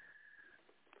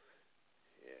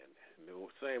 Yeah,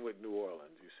 same with New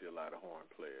Orleans. You see a lot of horn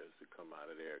players that come out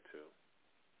of there too.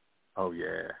 Oh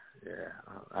yeah.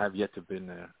 I have yet to been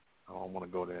there. I want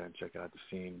to go there and check out the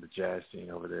scene, the jazz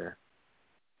scene over there.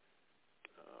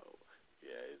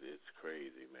 Yeah, it's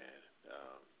crazy, man.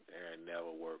 Aaron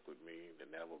Neville worked with me. The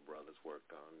Neville brothers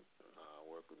worked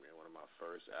with me on one of my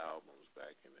first albums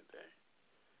back in the day.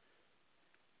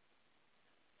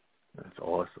 That's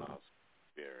awesome.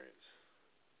 Experience.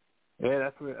 Yeah,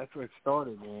 that's where it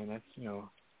started, man. That's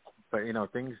but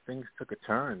things took a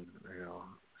turn,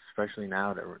 especially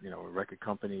now that record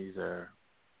companies are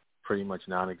pretty much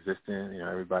non-existent.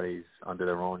 Everybody's under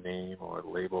their own name or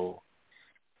label.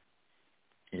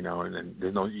 And then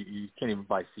there's you can't even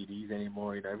buy CDs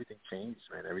anymore. Everything changed,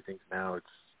 man. Everything's now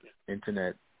it's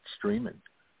internet streaming.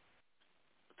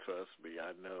 Trust me,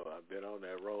 I know. I've been on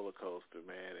that roller coaster,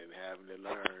 man, and having to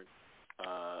learn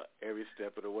every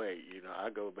step of the way. I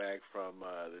go back from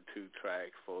the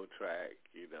 2-track, 4-track,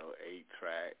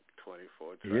 8-track,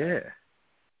 24-track. Yeah.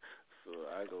 So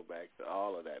I go back to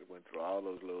all of that. Went through all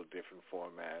those little different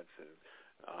formats, and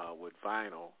with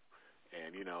vinyl.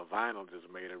 And, vinyl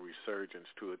just made a resurgence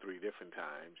 2 or 3 different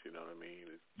times, you know what I mean?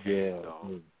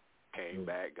 It came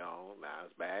back, gone, now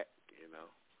it's back,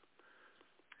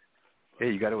 Yeah,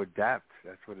 you got to adapt.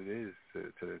 That's what it is,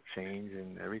 to the change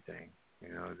and everything.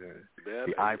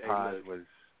 The iPod was...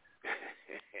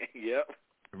 Yep.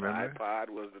 Remember? The iPod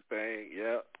was the thing,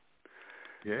 yep.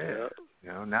 Yeah.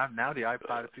 Yep. Now the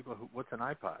iPod, people, what's an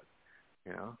iPod?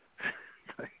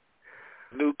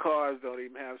 New cars don't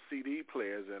even have CD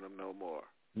players in them no more.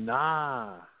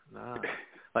 Nah.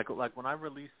 Like when I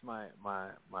released my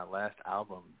last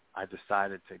album, I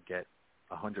decided to get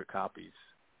 100 copies,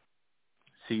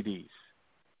 CDs,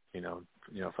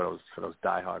 for those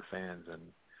diehard fans, and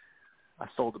I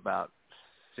sold about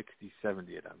 60,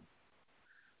 70 of them.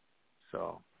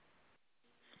 So,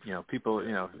 people,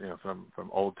 from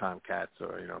old time cats,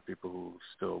 or people who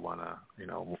still want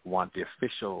the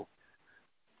official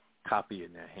copy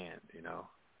in their hand,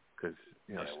 because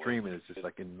streaming is just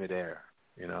like in midair,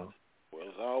 Well,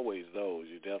 it's always those.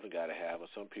 You definitely got to have them.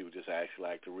 Some people just actually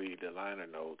like to read the liner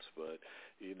notes, but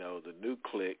the new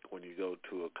click, when you go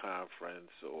to a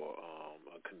conference or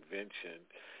a convention,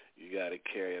 you got to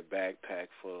carry a backpack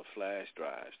full of flash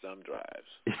drives, thumb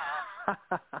drives.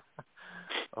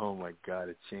 Oh my God,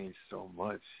 it changed so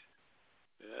much.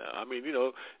 Yeah, I mean,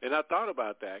 and I thought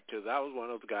about that because I was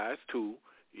one of those guys too.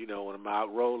 When I'm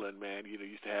out rolling, man,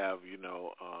 used to have,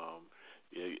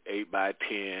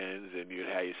 8x10s, and you'd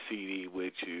have your CD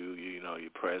with you, your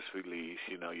press release,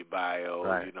 your bio,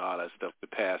 right. All that stuff to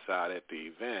pass out at the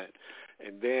event.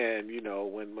 And then,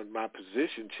 when my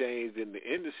position changed in the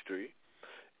industry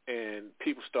and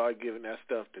people started giving that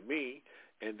stuff to me,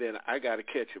 and then I got to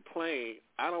catch a plane,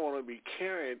 I don't want to be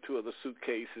carrying 2 other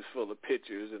suitcases full of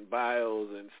pictures and bios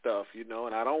and stuff, and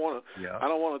I don't want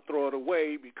to throw it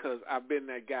away because I've been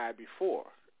that guy before.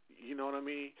 You know what I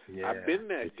mean? Yeah, I've been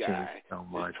that guy. So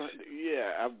much.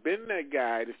 I've been that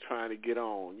guy that's trying to get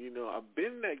on. I've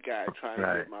been that guy trying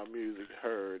to get my music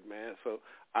heard, man. So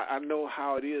I know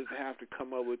how it is to have to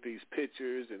come up with these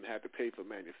pictures and have to pay for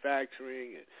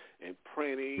manufacturing and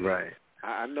printing. Right.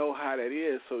 I know how that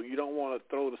is, so you don't want to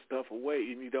throw the stuff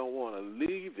away and you don't want to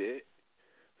leave it.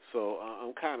 So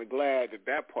I'm kind of glad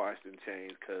that part's been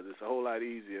changed because it's a whole lot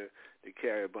easier to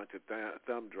carry a bunch of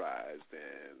thumb drives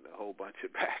than a whole bunch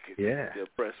of packages,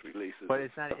 press releases. But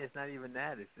it's not even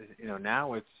that. It's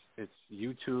now it's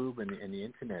YouTube and the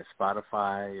internet,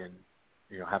 Spotify, and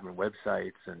having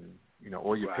websites and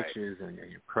all your pictures and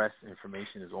your press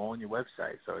information is all on your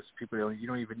website. So it's people you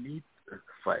don't even need a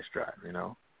flash drive,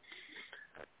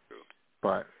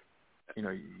 But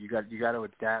you got to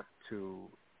adapt to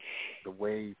the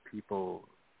way people's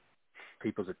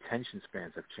attention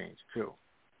spans have changed too.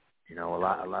 A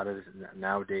lot of this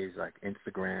nowadays, like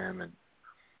Instagram, and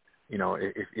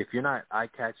if you're not eye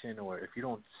catching or if you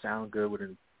don't sound good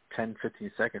within 10,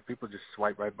 15 seconds, people just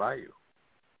swipe right by you.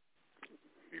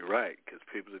 You're right, because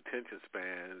people's attention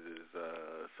spans is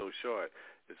so short.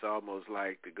 It's almost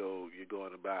like you're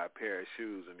going to buy a pair of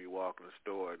shoes and you walk in the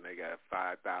store and they got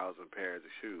 5,000 pairs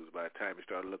of shoes. By the time you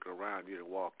start looking around, you done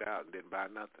walked out and didn't buy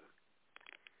nothing.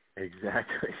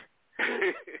 Exactly.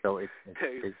 So it's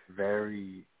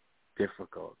very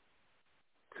difficult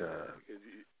to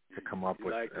come up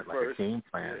with a game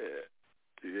plan.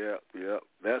 Yeah.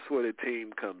 That's where the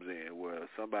team comes in, where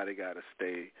somebody got to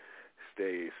stay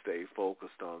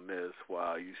focused on this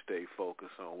while you stay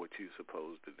focused on what you're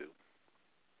supposed to do.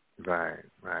 Right.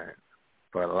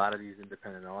 But a lot of these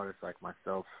independent artists like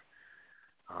myself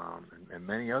and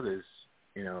many others,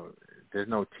 there's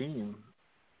no team,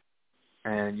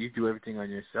 and you do everything on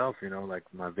yourself. Like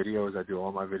my videos, I do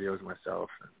all my videos myself.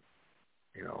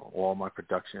 you know, all my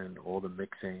production, all the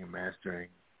mixing, mastering,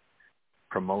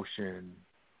 promotion,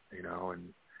 you know,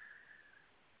 and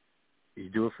you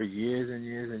do it for years and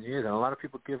years and years. And a lot of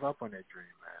people give up on their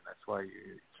dream, man. That's why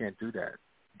you can't do that.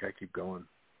 You got to keep going.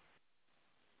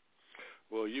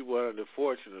 Well, you one of the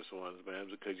fortunate ones, man,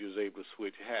 because you was able to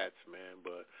switch hats, man.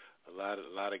 But a lot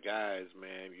of guys,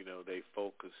 man, you know, they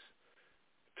focus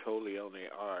totally on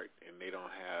their art, and they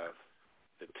don't have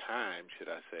the time, should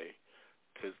I say.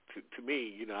 Because to me,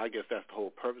 you know, I guess that's the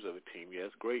whole purpose of a team. Yeah,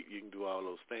 it's great you can do all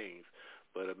those things,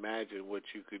 but imagine what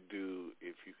you could do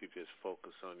if you could just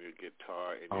focus on your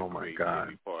guitar and your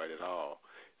creativity part at all.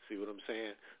 See what I'm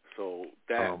saying? So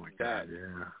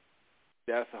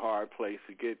that's a hard place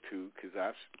to get to, because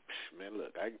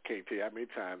look, I can't tell you how many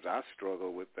times I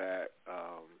struggle with that,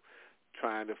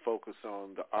 trying to focus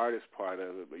on the artist part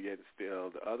of it, but yet still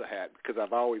the other hat, because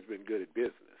I've always been good at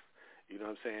business. You know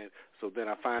what I'm saying? So then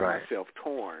I find myself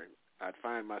torn. I'd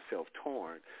find myself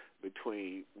torn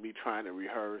between me trying to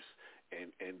rehearse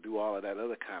and do all of that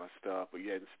other kind of stuff, but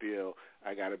yet still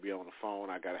I got to be on the phone.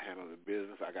 I got to handle the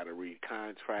business. I got to read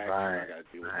contracts. I got to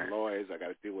deal with the lawyers. I got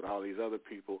to deal with all these other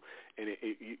people, and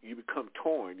you become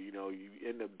torn. You know, you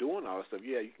end up doing all this stuff.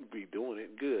 Yeah, you can be doing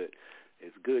it good.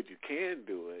 It's good you can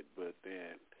do it, but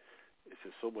then it's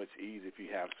just so much easier if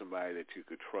you have somebody that you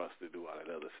could trust to do all that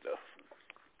other stuff.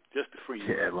 Just to free you.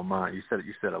 Yeah, Lamont, you said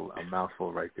a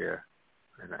mouthful right there,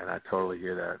 and I totally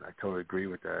hear that. I totally agree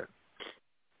with that.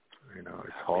 You know,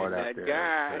 it's hard out there. I've been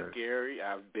that guy, Gary.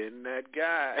 I've been that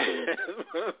guy.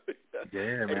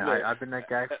 Yeah, man. I've been that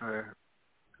guy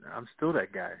I'm still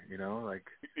that guy. You know, like.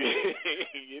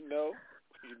 You know,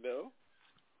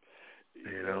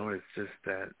 it's just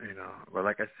that, you know. But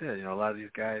like I said, you know, a lot of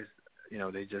these guys, you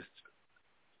know,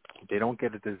 they don't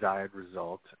get a desired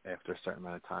result after a certain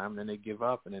amount of time, then they give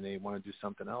up, and then they want to do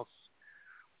something else,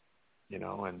 you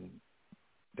know, and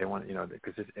they want, you know,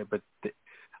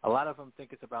 a lot of them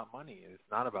think it's about money, and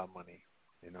it's not about money,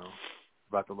 you know. It's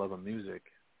about the love of music.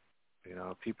 You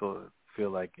know, people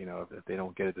feel like, you know, if they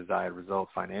don't get a desired result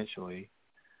financially,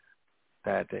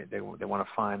 that they want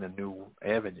to find a new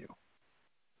avenue.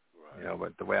 Right. You know,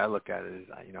 but the way I look at it is,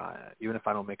 you know, even if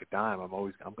I don't make a dime, I'm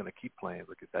going to keep playing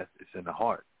because it's in the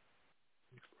heart.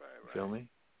 Right. Feel me?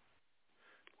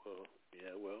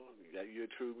 Well, you're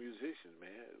a true musician,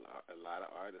 man. A lot of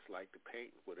artists like to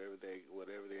paint. Whatever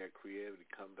their creativity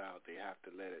comes out, they have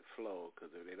to let it flow,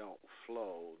 because if they don't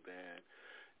flow, then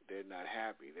they're not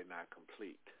happy. They're not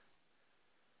complete.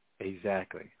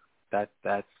 Exactly. That's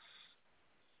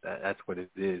what it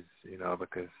is, you know,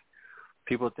 because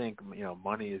people think, you know,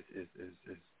 money is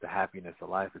the happiness of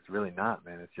life. It's really not,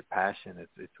 man. It's your passion.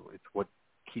 It's what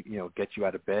gets you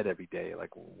out of bed every day.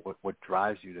 Like what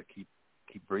drives you to keep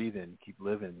breathing, keep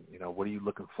living. You know, what are you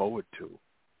looking forward to?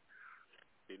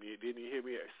 Didn't you hear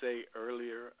me say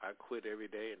earlier, I quit every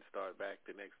day and start back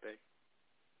the next day?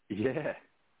 Yeah.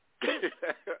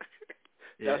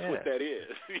 That's what that is.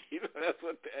 You know, that's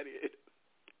what that is.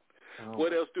 Oh,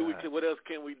 what else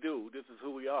can we do? This is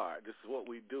who we are. This is what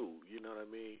we do. You know what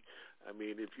I mean? I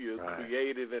mean, if you're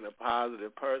creative and a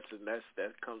positive person,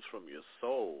 that comes from your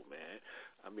soul, man.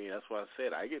 I mean, that's why I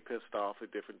said I get pissed off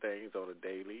at different things on a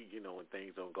daily. You know, when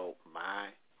things don't go my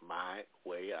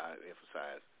way. I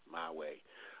emphasize my way.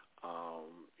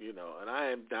 You know, and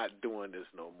I am not doing this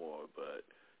no more. But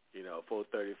you know,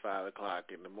 4:30, 5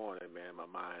 o'clock in the morning, man, my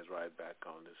mind's right back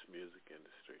on this music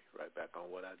industry, right back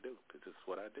on what I do, because it's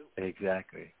what I do.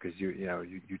 Exactly, because you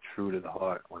true to the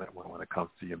heart when it comes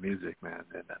to your music, man,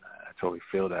 and I totally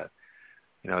feel that.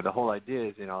 You know, the whole idea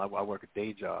is, you know, I work a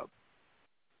day job,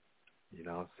 you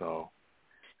know, so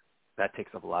that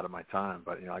takes up a lot of my time.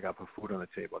 But you know, I got to put food on the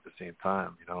table at the same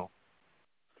time, you know,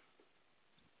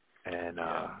 and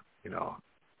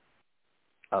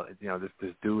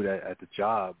this dude at the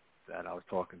job that I was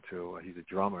talking to, he's a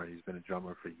drummer. He's been a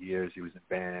drummer for years. He was in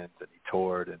bands and he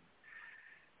toured. And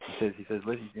he says,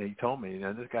 listen, you know, he told me, you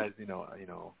know, this guy's, you know,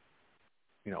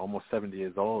 almost 70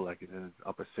 years old, like he's in his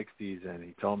upper 60s. And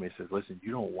he told me, he says, listen,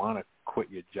 you don't want to quit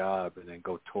your job and then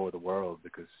go tour the world,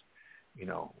 because, you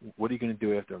know, what are you going to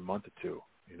do after a month or two?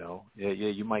 You know, yeah,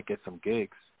 you might get some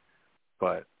gigs,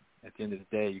 but at the end of the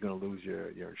day, you're going to lose your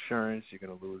insurance. You're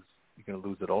going to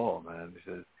lose it all, man. He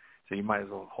says, so you might as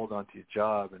well hold on to your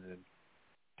job and then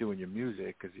doing your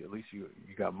music, because at least you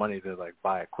got money to like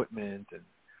buy equipment and,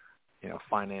 you know,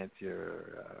 finance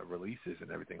your releases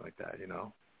and everything like that, you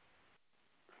know.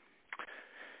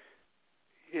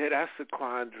 Yeah, that's a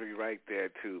quandary right there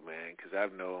too, man, because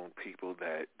I've known people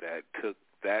that took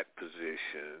that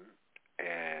position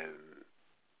and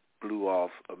blew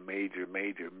off a major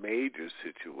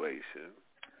situation,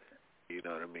 You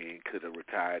know what I mean? Could have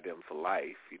retired them for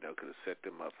life. You know, could have set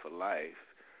them up for life.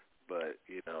 But,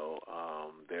 you know,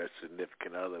 their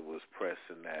significant other was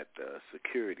pressing that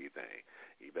security thing.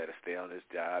 You better stay on this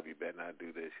job. You better not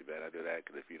do this. You better not do that.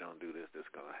 Because if you don't do this, this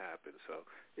is going to happen. So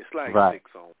it's like Right.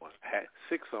 six on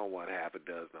one, half a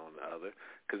dozen on the other.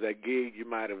 Because that gig you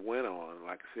might have went on,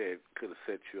 like I said, could have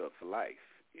set you up for life.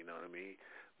 You know what I mean?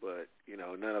 But, you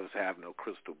know, none of us have no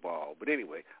crystal ball. But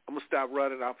anyway, I'm going to stop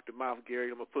running off the mouth, Gary.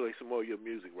 I'm going to play some more of your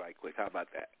music right quick. How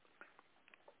about that?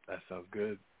 That sounds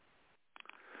good.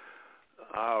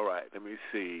 All right. Let me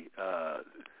see.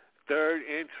 Third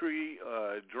entry,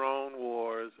 Drone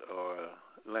Wars or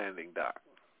Landing Dock?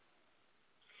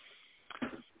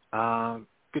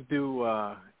 Could do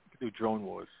Drone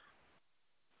Wars.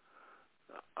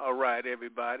 All right,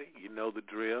 everybody. You know the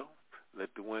drill. Let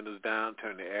the windows down,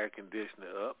 turn the air conditioner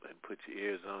up, and put your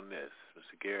ears on this.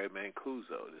 Mr. Gerry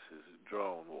Mancuso, this is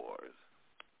Drone Wars.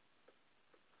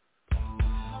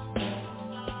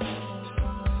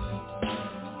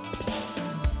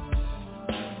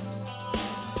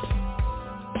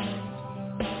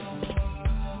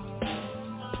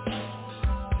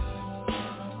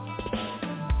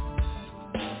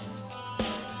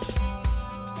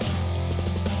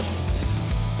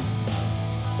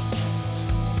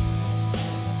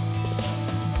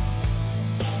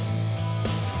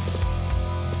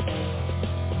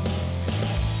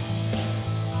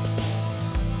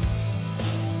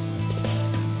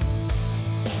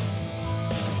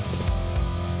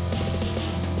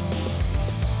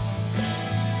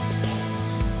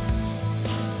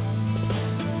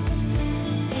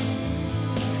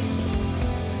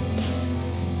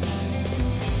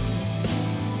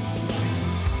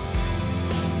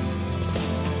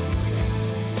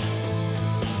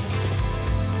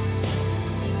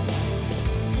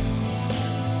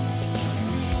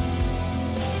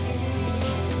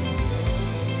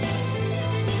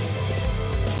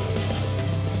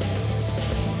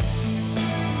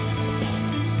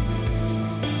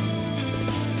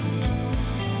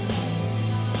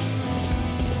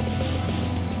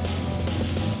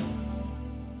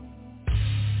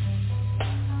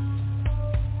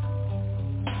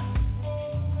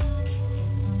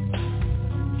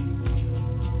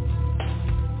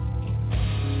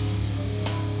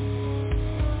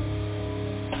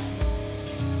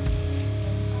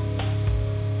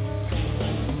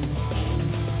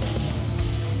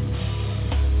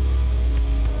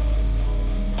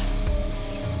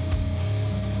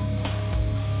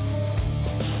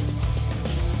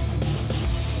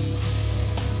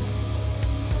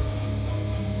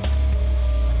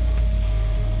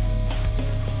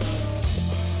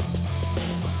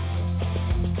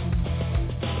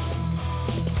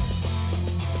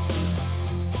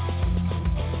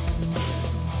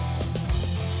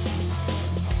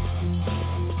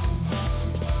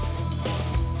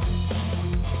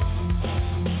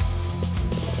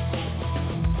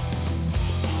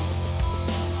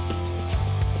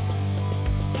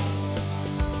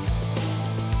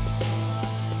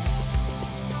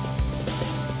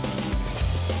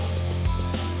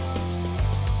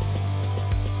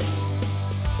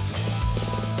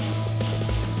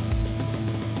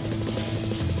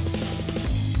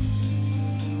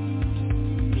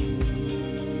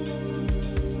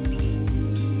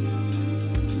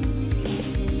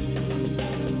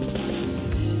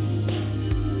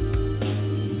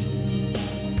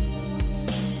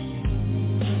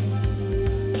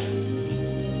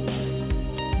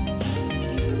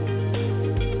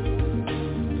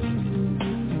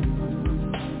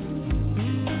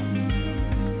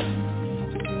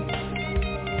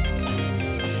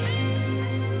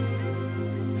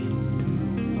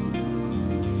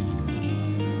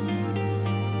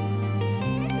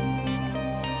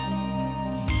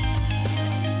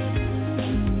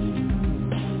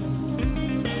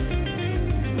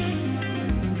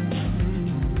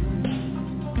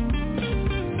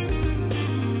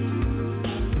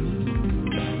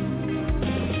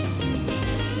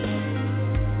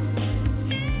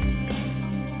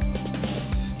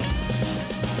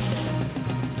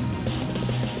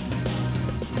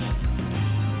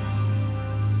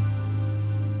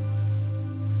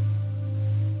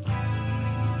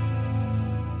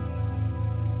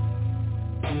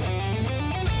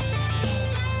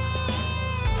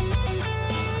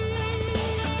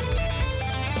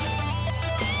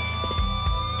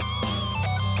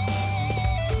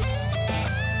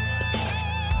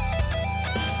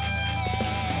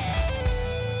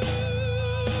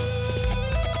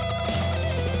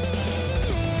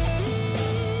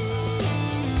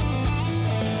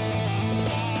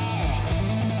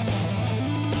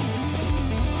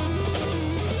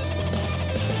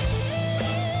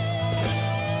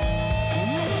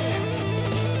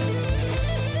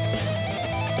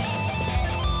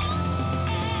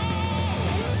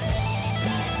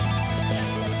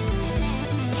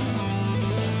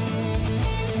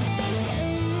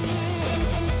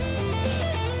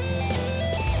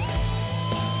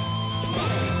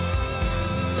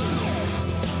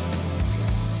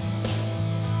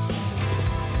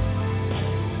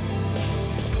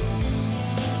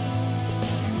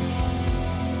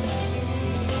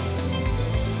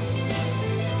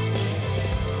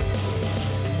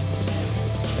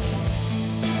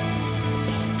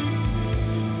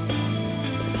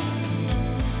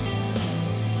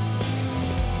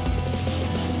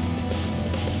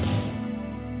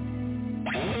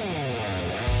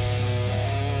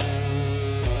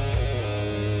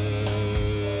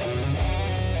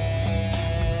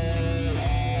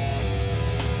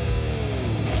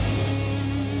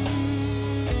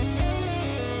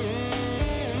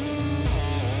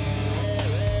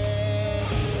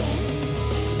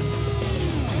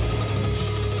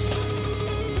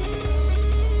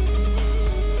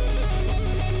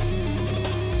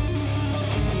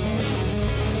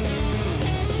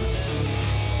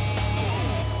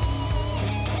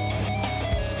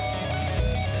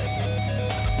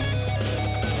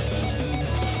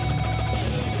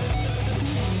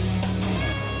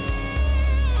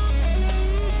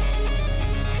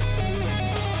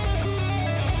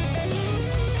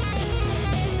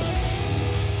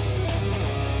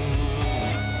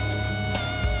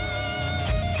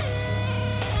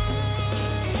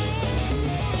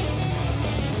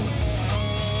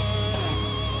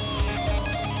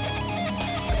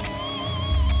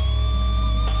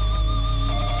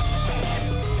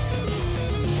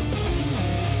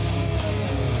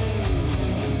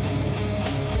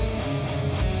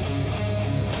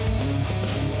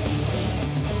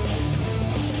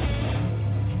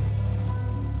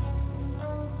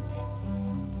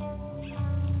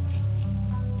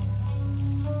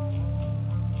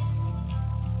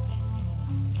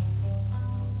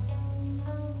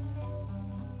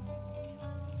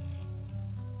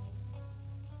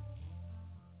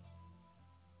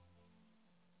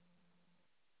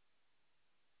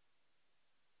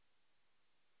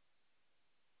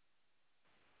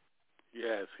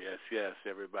 Yes, yes, yes,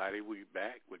 everybody. We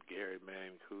back with Gerry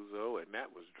Mancuso, and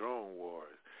that was Drone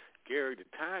Wars. Gerry, the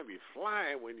time be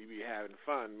flying when you be having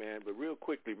fun, man. But real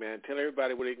quickly, man, tell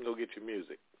everybody where they can go get your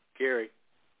music. Gerry.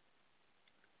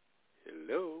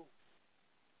 Hello.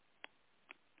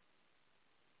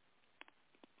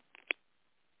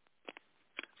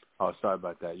 Oh, sorry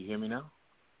about that. You hear me now?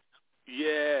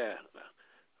 Yeah.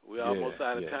 We're almost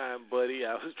out of time, buddy.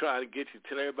 I was trying to get you.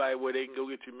 Tell everybody where they can go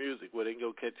get your music, where they can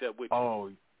go catch up with you. Oh,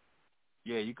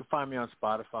 yeah, you can find me on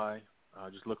Spotify.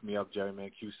 Just look me up, Gerry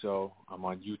Mancuso. I'm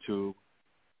on YouTube,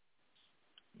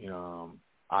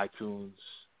 iTunes,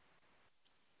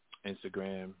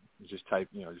 Instagram. Just type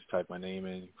my name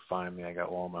in. You can find me. I got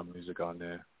all my music on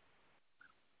there.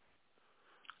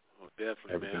 Well,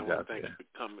 definitely, man. Well, thanks for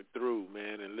coming through,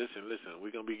 man. And listen,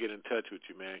 we're going to be getting in touch with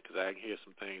you, man, because I can hear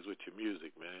some things with your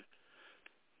music, man.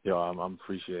 Yo, I'm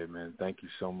appreciate it, man. Thank you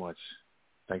so much.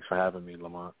 Thanks for having me,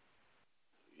 Lamont.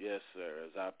 Yes, sir.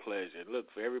 It's our pleasure. And look,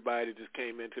 for everybody that just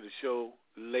came into the show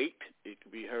late, it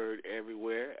can be heard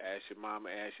everywhere. Ask your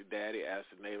mama, ask your daddy, ask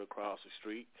the neighbor across the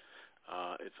street.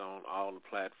 It's on all the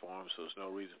platforms, so there's no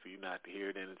reason for you not to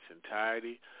hear it in its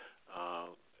entirety.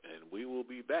 And we will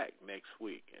be back next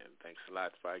week. And thanks a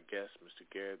lot for our guest, Mr.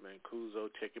 Gerry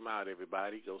Mancuso. Check him out,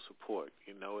 everybody. Go support.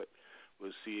 You know it.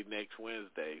 We'll see you next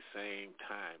Wednesday. Same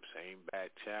time, same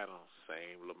back channel,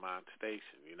 same Lamont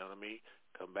station. You know what I mean?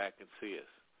 Come back and see us.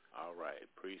 All right.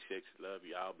 Appreciate you. Love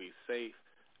you. Y'all be safe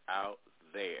out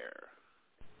there.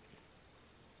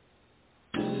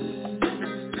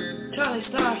 Charlie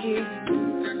Starr here.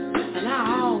 And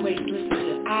I always listen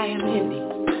to I Am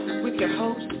Indie with your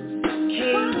host, K.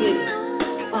 Diddy,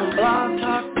 on Blog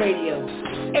Talk Radio.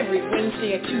 Every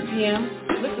Wednesday at 2 p.m.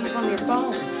 Listen from your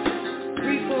phone.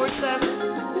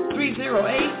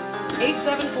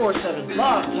 347-308-8747.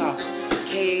 Blog Talk.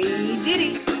 K.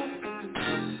 Diddy.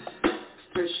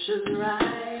 Pressure's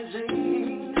rising.